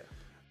list. Yeah.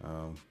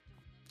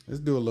 Let's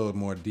do a little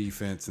more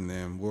defense, and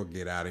then we'll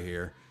get out of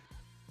here.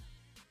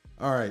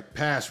 All right,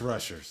 pass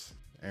rushers.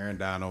 Aaron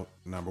Donald,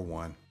 number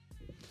 1.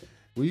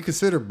 Will you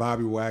consider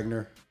Bobby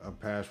Wagner a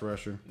pass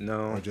rusher?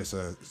 No. Or just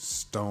a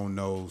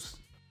stone-nosed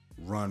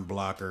run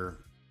blocker,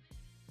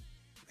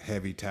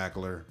 heavy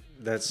tackler?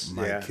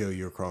 Might kill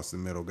you across the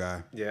middle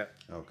guy? Yeah.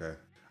 Okay.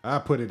 I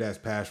put it as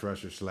pass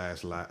rusher /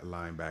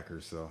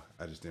 linebacker, so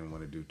I just didn't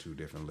want to do 2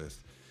 different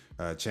lists.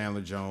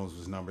 Chandler Jones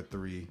was number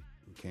 3.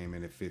 Came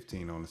in at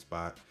 15 on the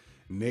spot.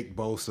 Nick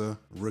Bosa,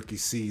 rookie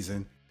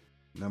season,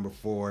 number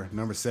 4.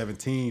 Number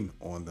 17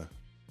 on the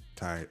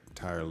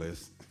tire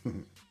list,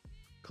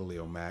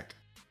 Khalil Mack.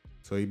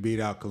 So he beat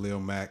out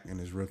Khalil Mack in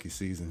his rookie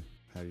season.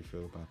 How do you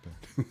feel about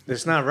that?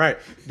 It's not right.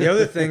 The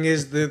other thing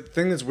is the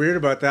thing that's weird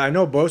about that. I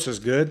know Bosa's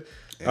good.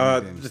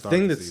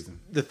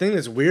 The thing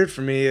that's weird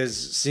for me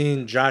is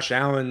seeing Josh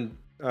Allen,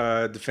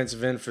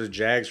 defensive end for the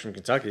Jags from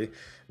Kentucky,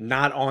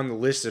 not on the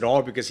list at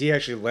all because he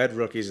actually led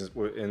rookies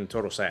in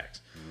total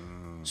sacks.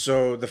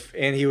 So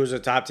and he was a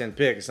top 10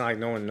 pick. It's not like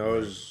no one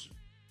knows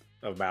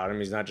about him.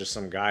 He's not just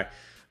some guy.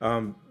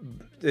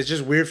 It's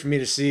just weird for me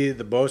to see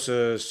the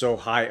Bosa so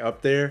high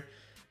up there,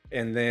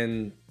 and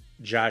then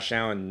Josh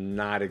Allen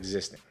not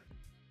existing.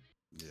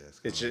 Yeah,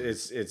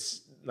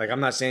 it's like, I'm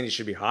not saying he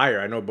should be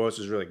higher. I know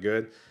Bosa's really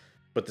good,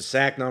 but the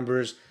sack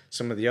numbers,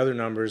 some of the other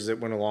numbers that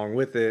went along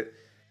with it,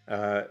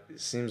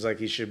 seems like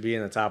he should be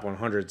in the top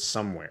 100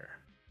 somewhere.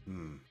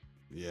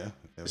 Yeah,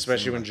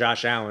 especially when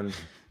Josh Allen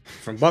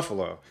from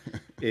Buffalo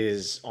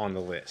is on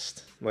the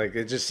list. Like,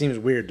 it just seems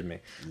weird to me.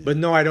 Yeah. But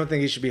no, I don't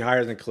think he should be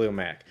higher than Khalil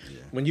Mack.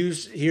 Yeah. When you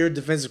hear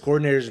defensive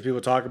coordinators and people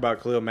talk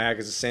about Khalil Mack,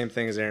 it's the same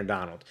thing as Aaron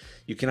Donald.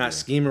 You cannot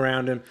scheme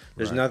around him.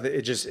 There's nothing.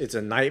 It's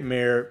a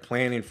nightmare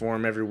planning for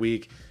him every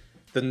week.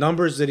 The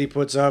numbers that he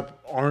puts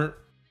up aren't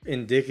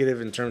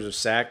indicative in terms of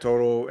sack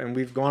total, and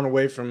we've gone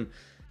away from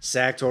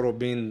sack total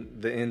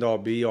being the end all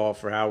be all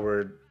for how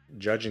we're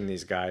judging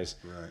these guys.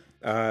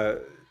 Right.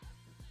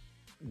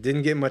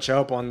 Didn't get much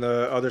help on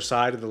the other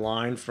side of the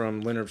line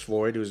from Leonard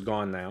Floyd, who's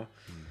gone now.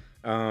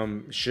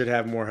 Should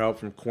have more help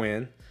from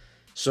Quinn.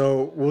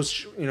 So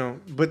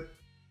but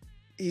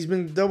he's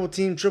been double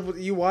teamed, triple.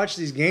 You watch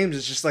these games,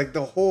 it's just like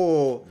the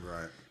whole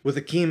with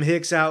Akeem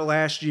Hicks out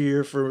last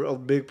year for a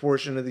big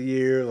portion of the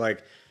year.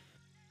 Like,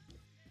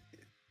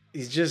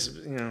 he's just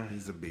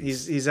he's a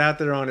beast. He's out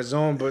there on his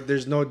own, but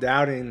there's no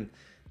doubting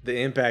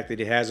the impact that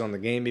he has on the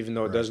game, even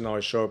though it doesn't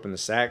always show up in the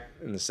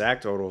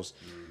sack totals.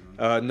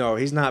 No,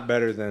 he's not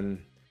better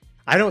than.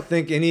 I don't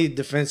think any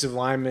defensive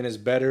lineman is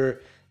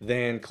better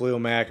than Khalil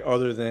Mack,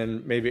 other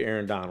than maybe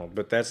Aaron Donald.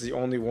 But that's the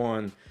only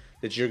one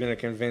that you're going to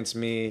convince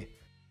me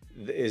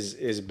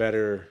is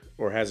better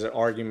or has an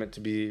argument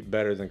to be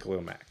better than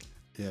Khalil Mack.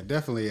 Yeah,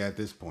 definitely at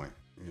this point.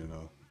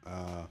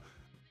 At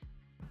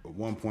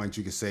one point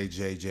you could say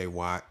J.J.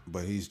 Watt,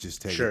 but he's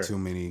just taking too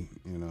many.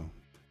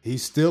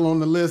 He's still on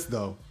the list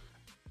though,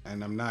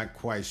 and I'm not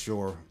quite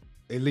sure.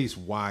 At least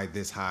why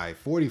this high.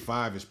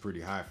 45 is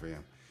pretty high for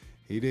him.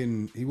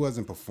 He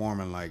wasn't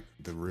performing like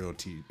the real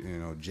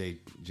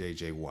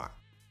J.J. Watt.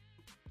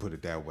 Put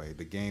it that way.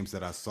 The games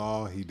that I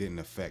saw, he didn't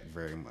affect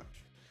very much.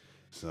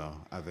 So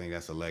I think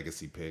that's a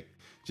legacy pick.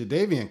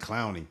 Jadeveon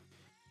Clowney,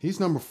 he's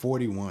number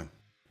 41.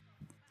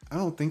 I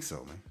don't think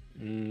so,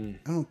 man.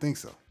 I don't think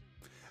so.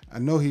 I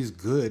know he's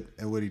good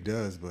at what he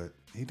does, but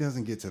he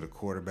doesn't get to the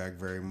quarterback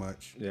very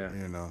much. Yeah.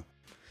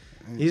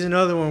 He's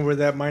another one where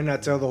that might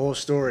not tell the whole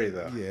story,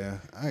 though. Yeah,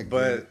 I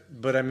agree.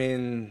 But I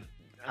mean,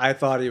 I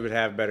thought he would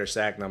have better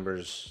sack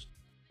numbers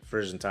for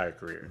his entire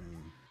career.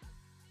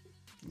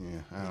 Yeah,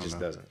 I don't know. He just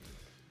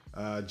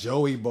doesn't.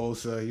 Joey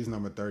Bosa, he's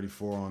number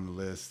 34 on the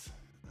list.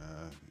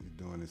 He's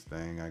doing his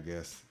thing, I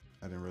guess.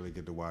 I didn't really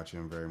get to watch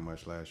him very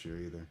much last year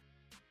either.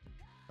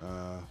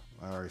 I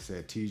already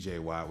said T.J.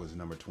 Watt was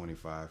number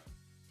 25.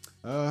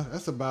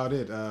 That's about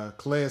it.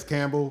 Calais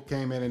Campbell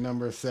came in at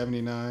number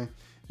 79.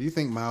 Do you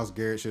think Myles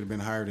Garrett should have been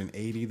higher than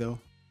 80 though?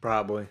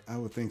 Probably. I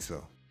would think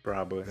so.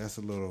 Probably. That's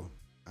a little.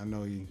 I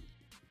know the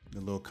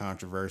little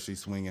controversy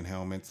swinging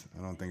helmets.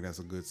 I don't think that's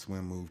a good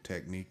swim move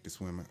technique to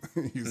swim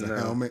use a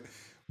helmet,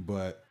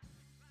 but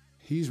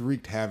he's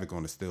wreaked havoc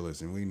on the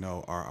Steelers, and we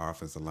know our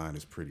offensive line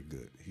is pretty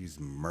good. He's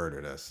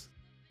murdered us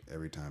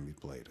every time he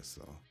played us,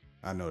 so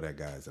I know that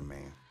guy's a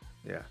man.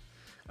 Yeah.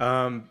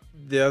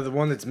 The other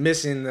one that's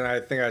missing that I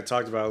think I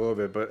talked about a little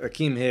bit, but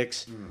Akeem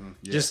Hicks.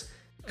 Just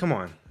come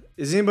on.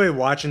 Is anybody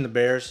watching the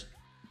Bears?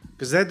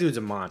 Because that dude's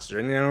a monster,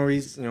 and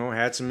he's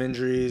had some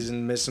injuries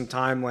and missed some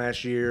time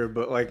last year,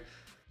 but like,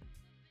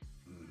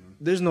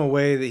 there's no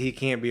way that he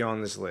can't be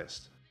on this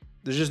list.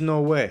 There's just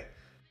no way.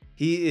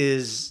 He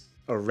is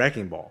a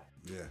wrecking ball.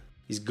 Yeah,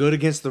 he's good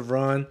against the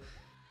run.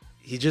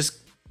 He just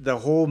the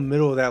whole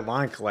middle of that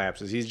line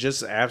collapses. He's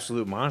just an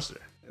absolute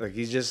monster. Like,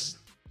 he's just.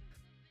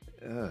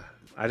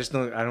 I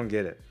don't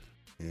get it.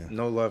 Yeah.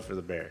 No love for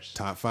the Bears.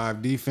 Top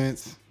 5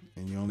 defense,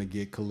 and you only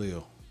get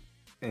Khalil.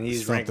 And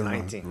he's ranked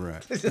 19.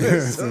 Right.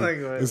 There's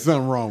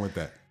something wrong with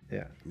that.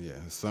 Yeah. Yeah,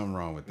 there's something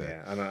wrong with that.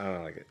 Yeah, I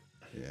don't like it.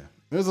 Yeah.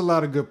 There's a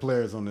lot of good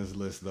players on this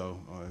list, though,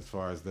 as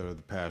far as the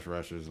pass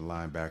rushers and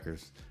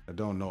linebackers. I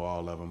don't know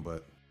all of them,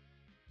 but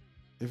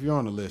if you're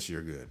on the list,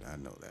 you're good. I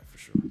know that for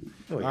sure.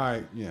 Oh, yeah. All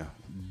right, yeah.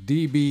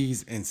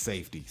 DBs and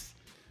safeties.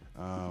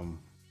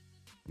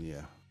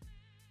 Yeah.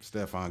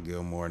 Stephon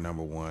Gilmore,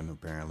 number 1,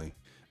 apparently.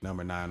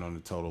 Number 9 on the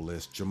total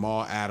list.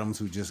 Jamal Adams,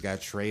 who just got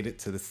traded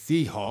to the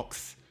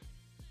Seahawks,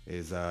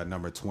 is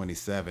number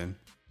 27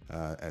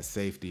 at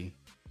safety.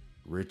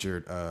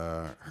 Richard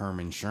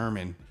Herman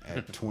Sherman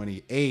at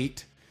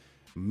 28.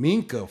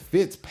 Minka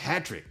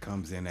Fitzpatrick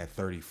comes in at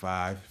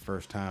 35.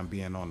 First time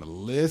being on the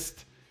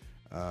list.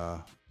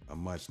 A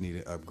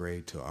much-needed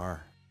upgrade to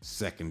our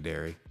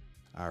secondary.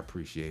 I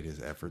appreciate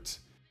his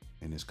efforts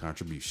and his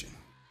contribution.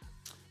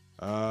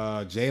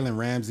 Jalen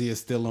Ramsey is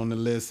still on the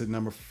list at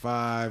number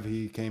 5.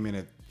 He came in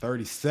at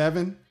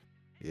 37.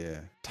 Yeah.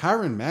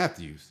 Tyrann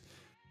Mathieu.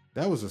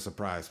 That was a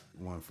surprise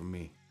one for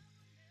me.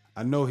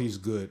 I know he's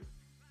good.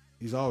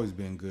 He's always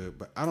been good,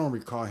 but I don't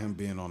recall him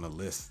being on the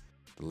list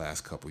the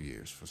last couple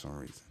years for some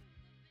reason.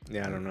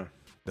 Yeah, I don't know.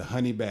 The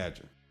Honey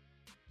Badger.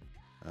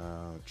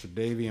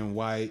 Tre'Davious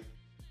White.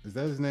 Is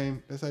that his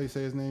name? That's how you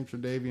say his name?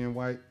 Tre'Davious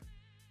White?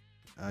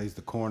 He's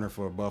the corner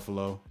for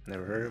Buffalo.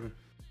 Never heard of him.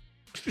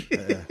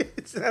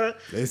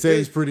 They say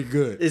he's pretty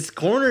good. It's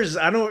corners.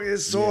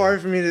 It's so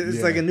hard for me to.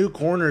 It's like a new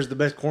corner is the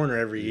best corner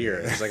every year.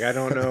 It's like I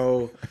don't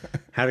know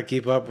how to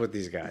keep up with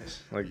these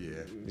guys. Like,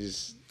 it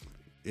was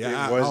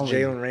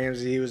Jalen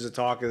Ramsey. He was the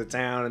talk of the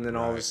town, and then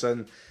all of a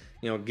sudden,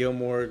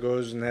 Gilmore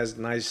goes and has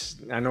nice.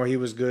 I know he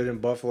was good in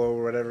Buffalo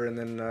or whatever, and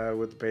then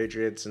with the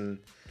Patriots and.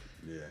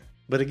 Yeah.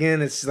 But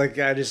again, it's like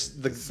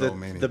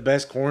the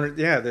best corner.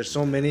 Yeah, there's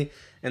so many,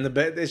 and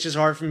it's just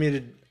hard for me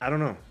to. I don't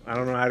know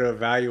how to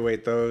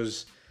evaluate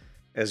those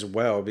as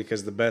well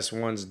because the best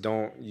ones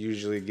don't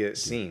usually get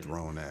seen.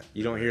 Thrown at.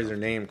 You don't hear their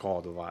name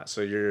called a lot,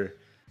 so you're,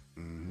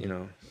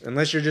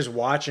 unless you're just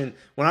watching.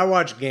 When I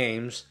watch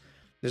games,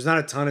 there's not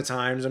a ton of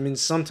times. I mean,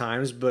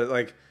 sometimes, but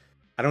like,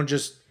 I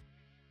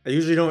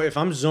usually don't. If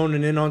I'm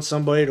zoning in on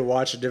somebody to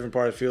watch a different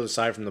part of the field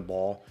aside from the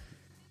ball.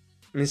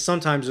 I mean,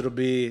 sometimes it'll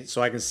be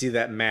so I can see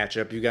that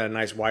matchup. You got a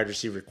nice wide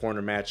receiver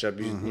corner matchup.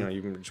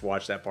 You can just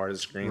watch that part of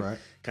the screen,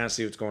 kind of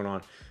see what's going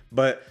on.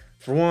 But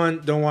for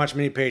one, don't watch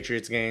many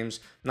Patriots games.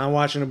 Not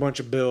watching a bunch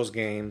of Bills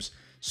games.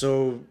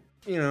 So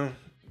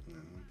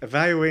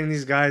evaluating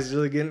these guys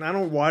really getting. I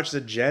don't watch the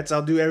Jets.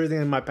 I'll do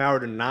everything in my power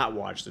to not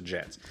watch the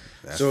Jets.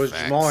 So is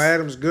Jamal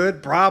Adams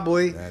good?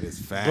 Probably. That is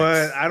facts.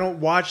 But I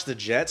don't watch the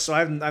Jets, so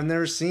I've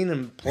never seen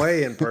him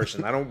play in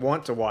person. I don't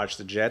want to watch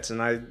the Jets,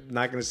 and I'm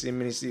not going to see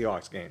many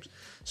Seahawks games.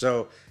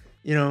 So,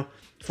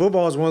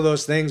 football is one of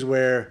those things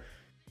where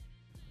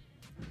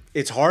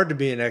it's hard to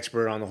be an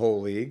expert on the whole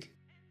league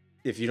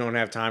if you don't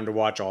have time to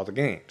watch all the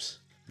games.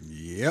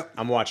 Yep.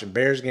 I'm watching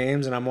Bears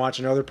games, and I'm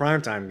watching other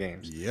primetime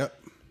games. Yep.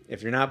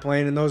 If you're not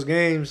playing in those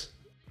games,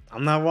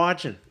 I'm not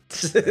watching.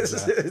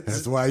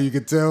 That's why you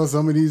can tell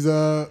some of these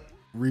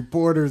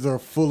reporters are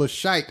full of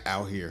shite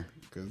out here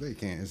because they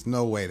can't. There's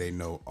no way they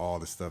know all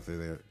the stuff that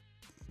they're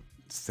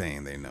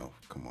saying they know.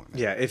 Come on. Now.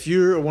 Yeah, if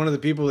you're one of the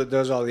people that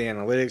does all the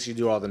analytics, you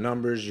do all the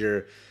numbers.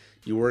 You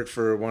work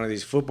for one of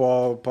these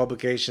football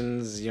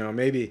publications.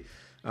 Maybe,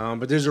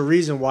 but there's a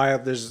reason why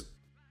there's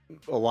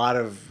a lot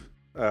of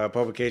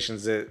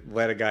publications that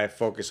let a guy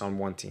focus on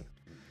one team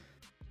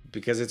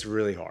because it's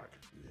really hard.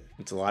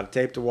 It's a lot of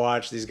tape to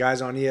watch. These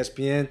guys on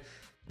ESPN.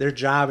 Their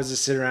job is to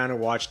sit around and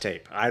watch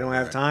tape. I don't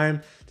have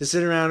time to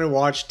sit around and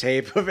watch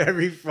tape of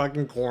every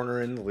fucking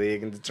corner in the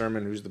league and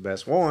determine who's the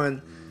best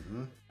one.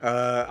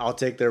 I'll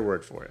take their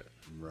word for it.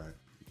 Right.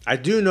 I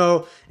do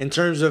know in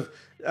terms of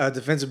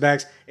defensive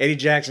backs, Eddie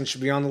Jackson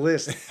should be on the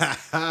list.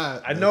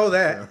 I know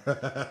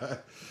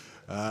that.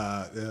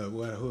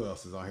 Who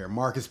else is on here?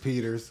 Marcus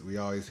Peters. We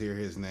always hear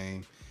his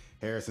name.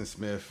 Harrison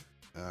Smith.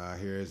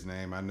 Hear his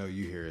name. I know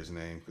you hear his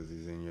name because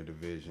he's in your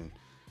division.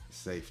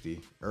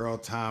 Safety. Earl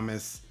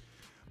Thomas.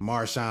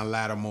 Marshawn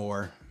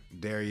Lattimore,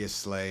 Darius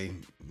Slay.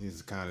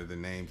 These are kind of the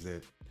names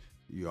that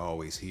you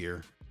always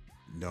hear.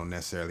 You don't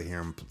necessarily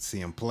see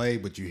them play,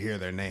 but you hear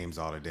their names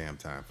all the damn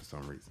time for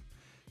some reason.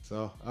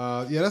 So,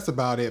 that's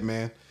about it,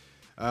 man.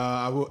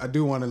 I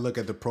do want to look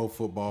at the Pro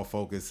Football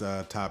Focus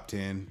top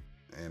 10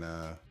 and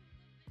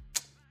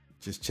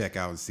just check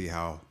out and see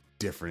how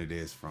different it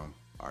is from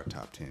our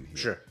top 10 here.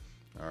 Sure.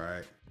 All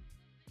right.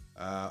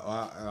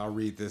 I'll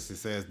read this. It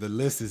says, the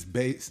list is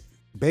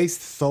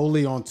based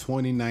solely on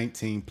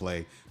 2019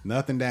 play.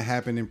 Nothing that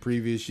happened in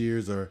previous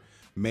years or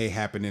may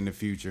happen in the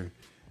future.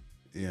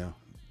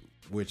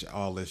 Which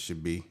all this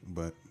should be,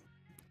 but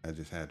I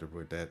just had to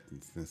put that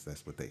since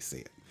that's what they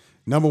said.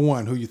 Number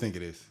 1, who you think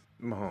it is?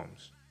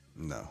 Mahomes.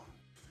 No.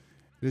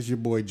 It is your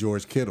boy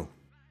George Kittle.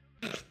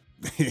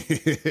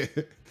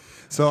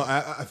 So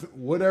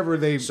whatever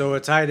they... So a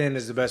tight end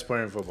is the best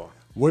player in football.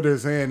 What they're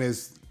saying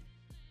is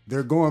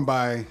they're going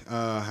by,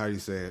 how do you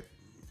say it?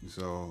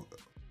 So...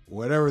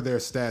 whatever their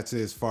stats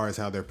is as far as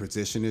how their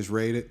position is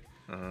rated,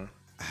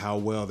 how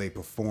well they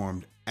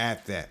performed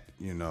at that,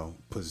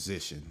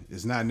 position.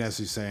 It's not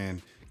necessarily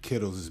saying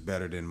Kittle's is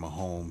better than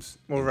Mahomes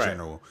in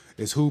general.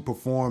 It's who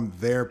performed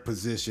their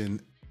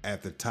position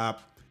at the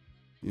top,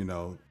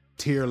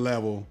 tier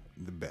level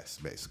the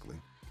best, basically.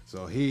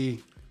 So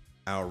he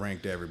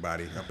outranked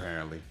everybody,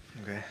 apparently.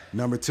 Okay.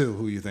 Number 2,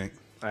 who you think?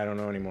 I don't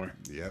know anymore.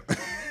 Yep.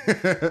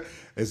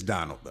 It's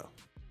Donald, though.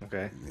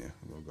 Okay. Yeah,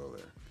 we'll go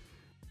there.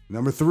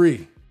 Number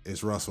 3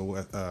 is Russell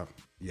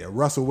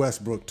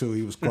Westbrook, too.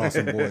 He was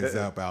crossing boys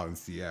up out in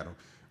Seattle.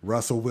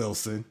 Russell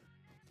Wilson.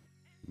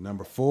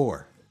 Number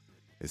 4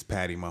 is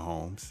Patty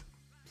Mahomes.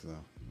 So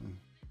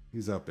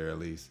he's up there at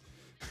least.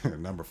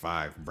 Number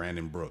 5,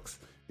 Brandon Brooks.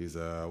 He's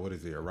a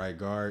right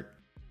guard?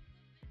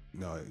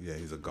 No, yeah,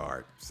 he's a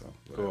guard. So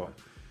whatever. Cool.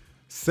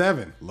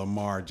 7,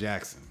 Lamar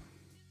Jackson.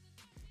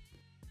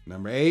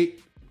 Number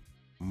 8,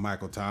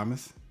 Michael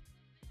Thomas.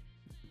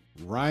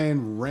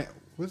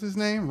 What's his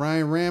name?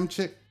 Ryan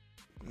Ramchick.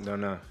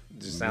 Don't know.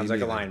 Just sounds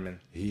like a lineman.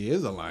 He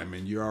is a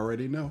lineman. You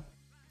already know.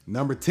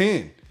 Number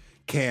 10,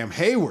 Cam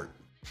Hayward.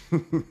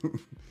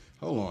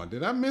 Hold on.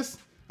 Did I miss?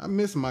 I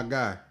missed my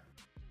guy.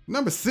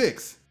 Number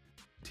 6,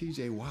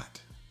 TJ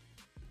Watt.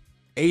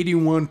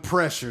 81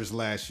 pressures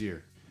last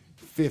year.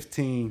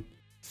 15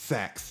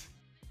 sacks.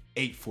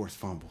 8 forced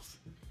fumbles.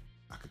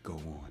 I could go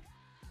on.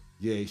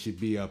 Yeah, he should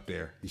be up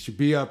there. He should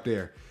be up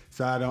there.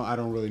 So I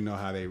don't really know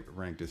how they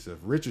ranked this stuff.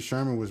 Richard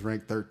Sherman was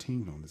ranked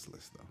 13 on this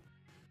list, though.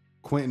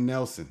 Quentin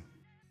Nelson,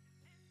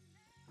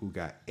 who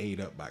got ate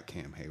up by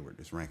Cam Hayward,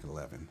 is ranked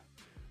 11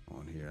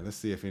 on here. Let's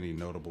see if any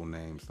notable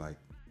names like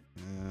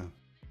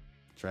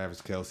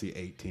Travis Kelce,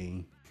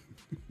 18.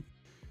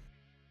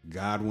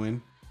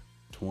 Godwin,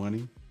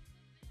 20.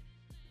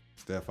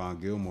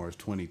 Stephon Gilmore is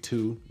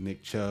 22.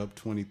 Nick Chubb,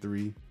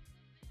 23.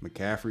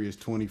 McCaffrey is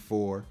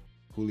 24.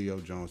 Julio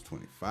Jones,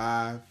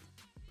 25.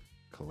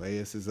 Calais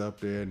is up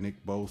there.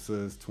 Nick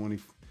Bosa is 20.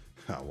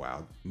 Oh,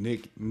 wow.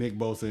 Nick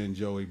Bosa and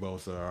Joey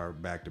Bosa are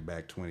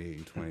back-to-back 28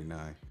 and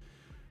 29.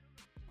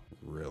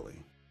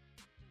 Really?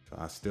 So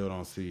I still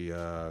don't see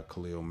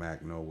Khalil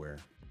Mack nowhere.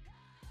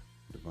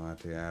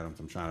 Devontae Adams.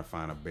 I'm trying to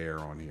find a bear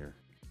on here.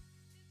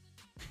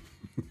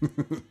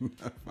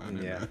 Not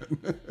finding none.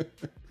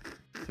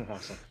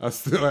 Awesome. I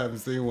still haven't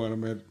seen one.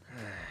 I'm at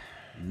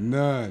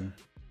none.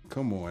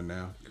 Come on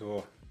now.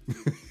 Cool.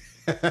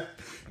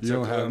 You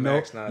don't have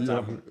no.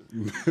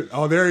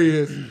 Oh, there he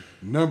is.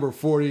 Number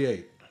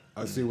 48.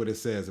 I see what it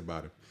says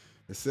about him.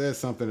 It says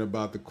something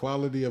about the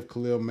quality of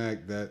Khalil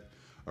Mack that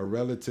a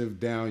relative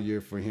down year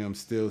for him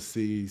still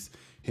sees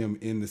him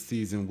in the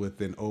season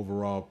with an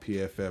overall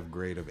PFF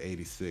grade of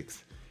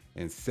 86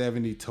 and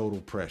 70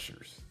 total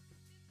pressures.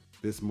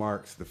 This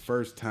marks the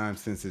first time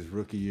since his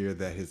rookie year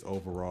that his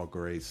overall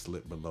grade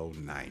slipped below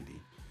 90.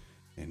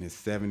 And his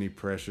 70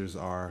 pressures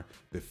are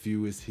the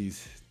fewest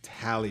he's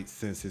tallied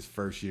since his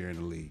first year in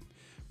the league.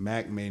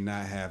 Mack may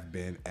not have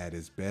been at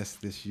his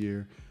best this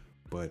year,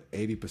 but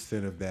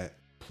 80% of that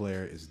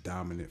player is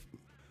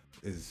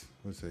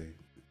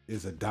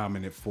a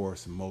dominant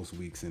force most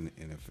weeks in the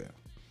NFL.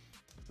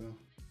 So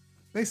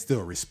they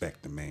still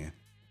respect the man.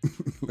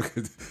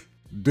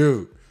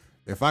 Dude,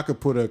 if I could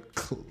put a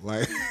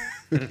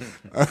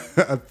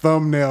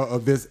thumbnail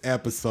of this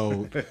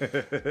episode,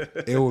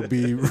 it would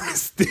be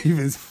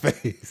Steven's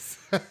face.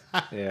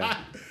 Yeah.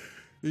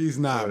 He's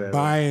not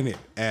buying it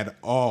at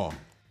all.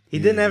 He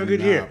didn't have a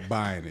good year. Not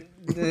buying it.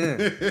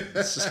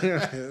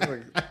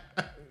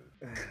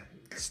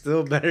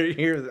 Still better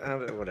year.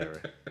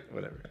 Whatever.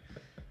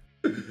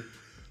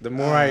 The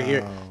more I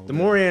hear, the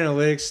more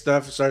analytics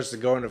stuff starts to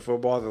go into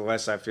football, the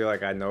less I feel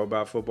like I know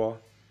about football.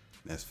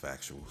 That's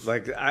factual.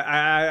 Like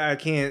I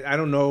can't. I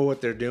don't know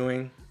what they're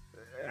doing.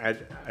 I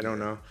don't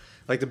know.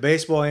 Like the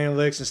baseball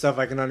analytics and stuff,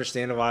 I can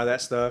understand a lot of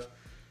that stuff.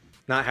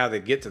 Not how they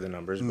get to the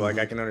numbers, but like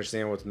I can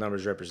understand what the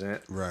numbers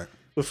represent. Right.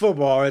 With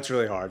football, it's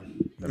really hard.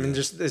 I mean,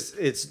 just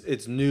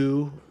it's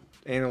new.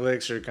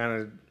 Analytics are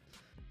kind of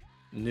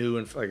new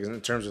and like in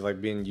terms of like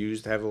being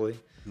used heavily.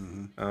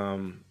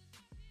 Mm-hmm.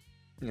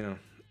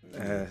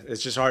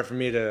 It's just hard for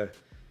me to.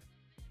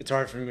 It's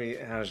hard for me.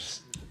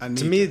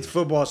 To me,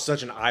 football is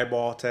such an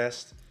eyeball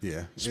test.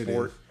 Yeah,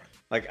 sport.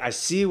 Like I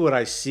see what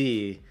I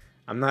see.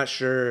 I'm not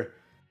sure,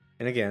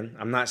 and again,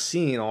 I'm not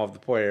seeing all of the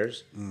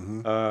players.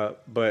 Mm-hmm.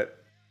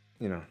 But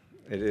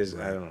it is.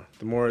 Right. I don't know.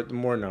 The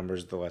more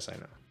numbers, the less I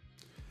know.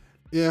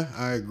 Yeah,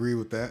 I agree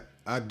with that.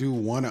 I do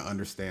want to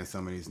understand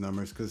some of these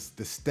numbers because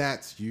the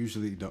stats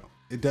usually don't.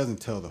 It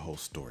doesn't tell the whole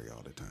story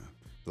all the time.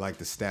 Like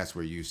the stats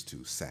we're used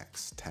to: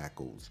 sacks,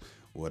 tackles,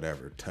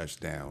 whatever,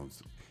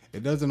 touchdowns.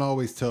 It doesn't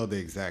always tell the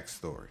exact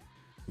story.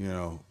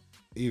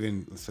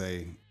 Even let's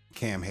say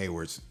Cam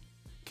Hayward's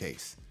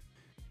case,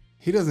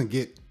 he doesn't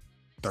get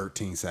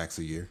 13 sacks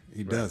a year.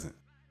 He doesn't,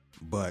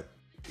 but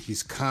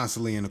he's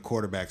constantly in the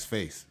quarterback's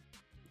face,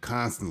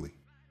 constantly.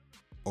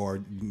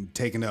 Or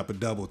taking up a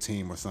double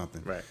team or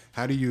something. Right.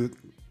 How do you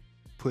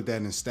put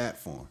that in stat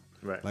form?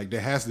 Right. Like there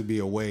has to be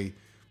a way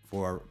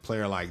for a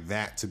player like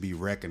that to be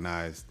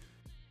recognized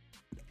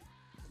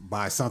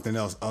by something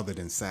else other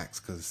than sacks,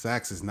 because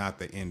sacks is not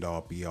the end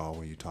all be all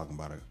when you're talking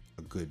about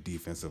a good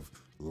defensive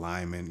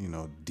lineman,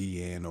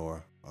 DN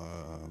or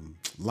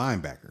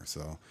linebacker.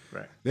 So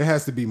there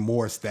has to be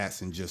more stats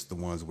than just the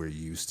ones we're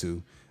used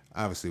to.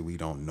 Obviously, we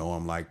don't know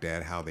them like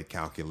that. How they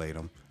calculate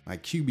them,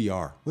 like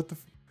QBR. What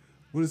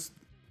is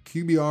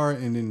QBR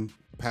and then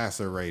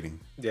passer rating?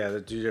 Yeah,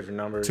 they're two different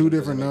numbers. Two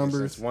different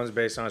numbers. One's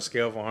based on a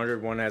scale of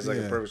 100. One has like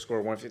a perfect score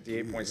of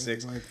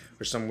 158.6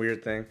 or some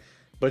weird thing.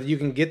 But you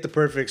can get the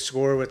perfect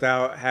score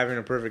without having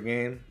a perfect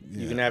game.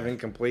 You can have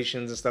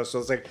incompletions and stuff. So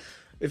it's like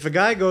if a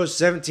guy goes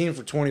 17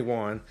 for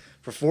 21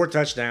 for 4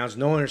 touchdowns,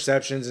 no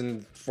interceptions,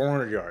 and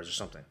 400 yards or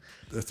something.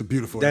 That's a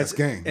beautiful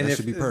game. That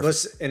should be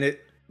perfect.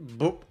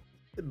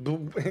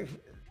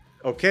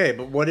 Okay,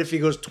 but what if he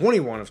goes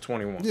 21 of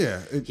 21? Yeah.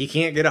 He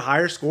can't get a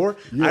higher score?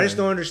 Yeah. I just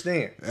don't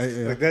understand.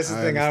 Like that's the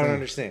thing I don't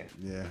understand.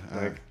 Yeah.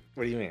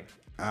 What do you mean?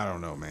 I don't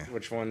know, man.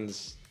 Which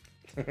one's...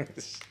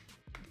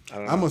 I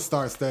don't know. I'm going to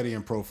start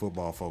studying Pro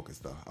Football Focus,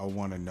 though. I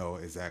want to know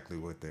exactly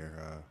what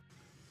their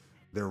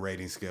their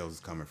rating scales is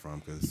coming from,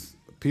 because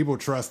people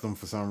trust them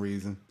for some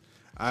reason.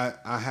 I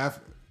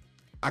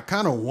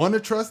kind of want to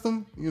trust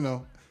them. You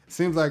know, it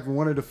seems like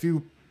one of the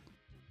few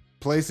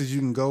places you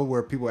can go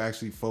where people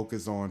actually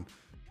focus on,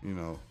 you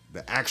know,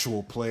 the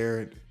actual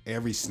player,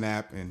 every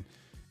snap, and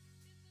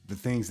the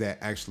things that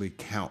actually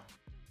count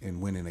in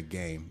winning a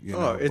game. You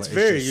know? It's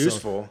very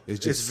useful.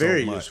 It's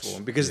very useful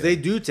because they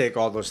do take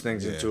all those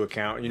things into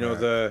account. You know,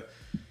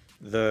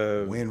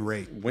 the win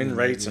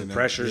rates and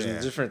pressures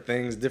and different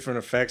things, different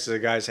effects that the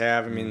guys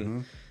have. I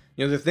mean,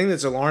 you know, the thing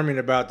that's alarming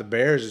about the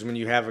Bears is when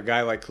you have a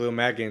guy like Khalil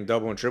Mack getting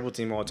double and triple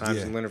team all the time,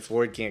 and Leonard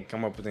Floyd can't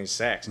come up with any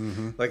sacks.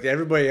 Like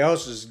everybody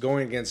else is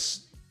going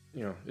against,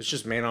 you know, it's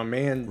just man on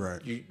man.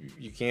 Right.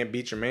 You can't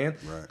beat your man.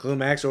 Right. Khalil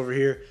Mack's over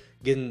here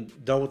getting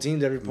double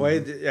teamed every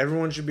play.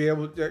 Everyone should be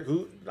able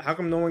to. How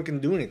come no one can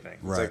do anything?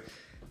 It's like,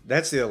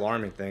 that's the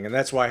alarming thing, and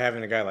that's why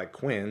having a guy like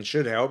Quinn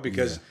should help,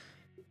 because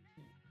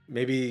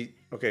maybe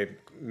you're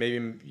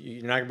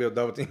not gonna be able to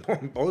double team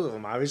both of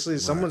them. Obviously,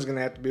 someone's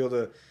gonna have to be able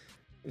to,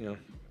 you know.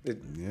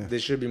 They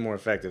should be more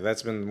effective.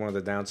 That's been one of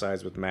the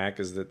downsides with Mack,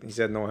 is that he's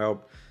had no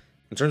help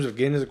in terms of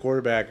getting as a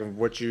quarterback and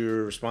what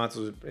you're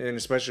responsible, and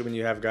especially when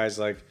you have guys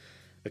like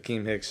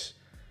Akeem Hicks.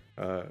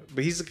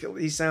 But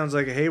he sounds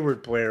like a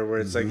Hayward player, where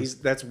it's like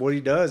that's what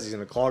he does. He's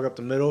gonna clog up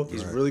the middle.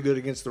 He's really good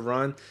against the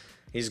run.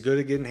 He's good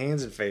at getting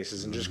hands in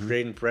faces and just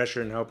creating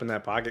pressure and helping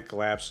that pocket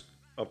collapse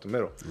up the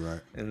middle.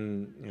 Right.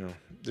 And you know,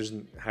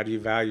 how do you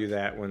value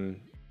that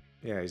when,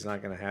 he's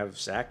not gonna have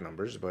sack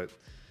numbers, but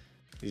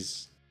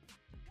he's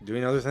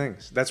doing other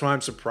things. That's why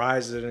I'm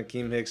surprised that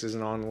Akeem Hicks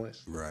isn't on the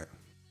list. Right.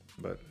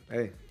 But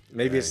hey,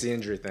 maybe it's the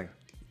injury thing.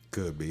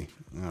 Could be.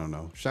 I don't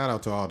know. Shout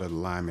out to all the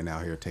linemen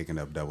out here taking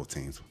up double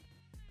teams.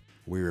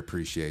 We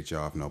appreciate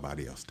y'all if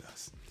nobody else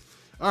does.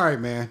 All right,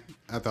 man.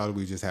 I thought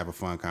we'd just have a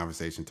fun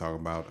conversation talking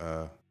about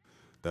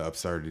the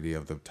absurdity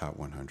of the top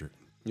 100.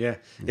 Yeah.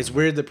 It's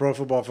weird that Pro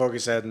Football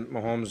Focus had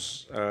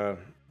Mahomes,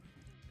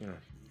 you know.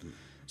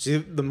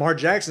 See, Lamar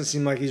Jackson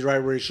seemed like he's right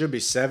where he should be.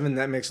 7,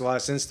 that makes a lot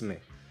of sense to me.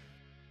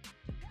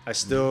 I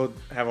still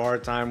have a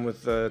hard time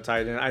with the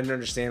tight end. I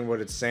understand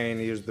what it's saying.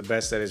 He was the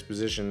best at his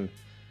position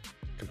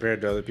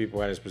compared to other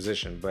people at his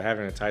position. But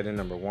having a tight end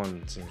number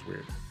 1 seems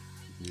weird.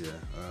 Yeah.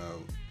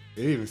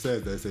 It even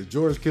says that. It says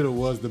George Kittle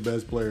was the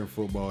best player in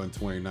football in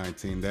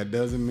 2019. That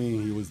doesn't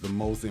mean he was the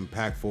most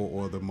impactful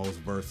or the most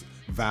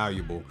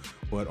valuable.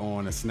 But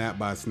on a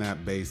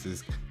snap-by-snap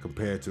basis,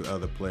 compared to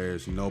other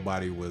players,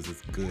 nobody was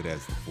as good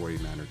as the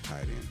 49er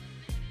tight end.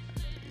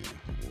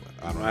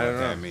 I don't know what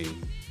that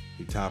means.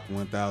 He topped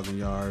 1,000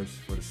 yards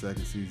for the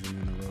second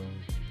season in a row.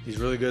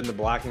 He's really good in the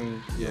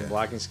blocking,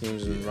 blocking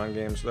schemes and run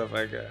game stuff.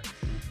 I get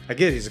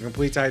it. He's a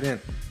complete tight end.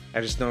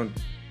 I just don't.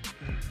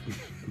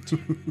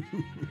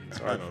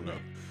 I don't know.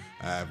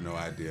 I have no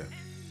idea.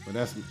 But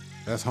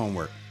that's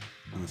homework.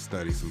 I'm gonna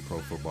study some Pro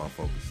Football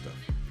Focus stuff.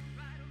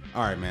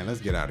 All right, man.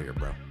 Let's get out of here,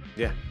 bro.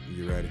 Yeah.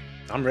 You ready?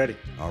 I'm ready.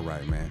 All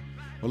right, man.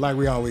 Well, like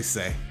we always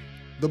say,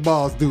 the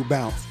balls do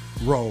bounce,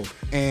 roll,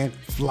 and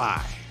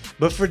fly.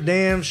 But for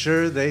damn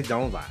sure they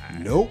don't lie.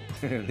 Nope.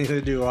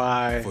 Neither do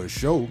I. For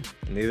sure.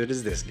 Neither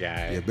does this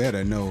guy. You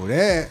better know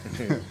that.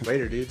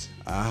 Later, dudes.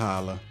 I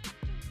holla.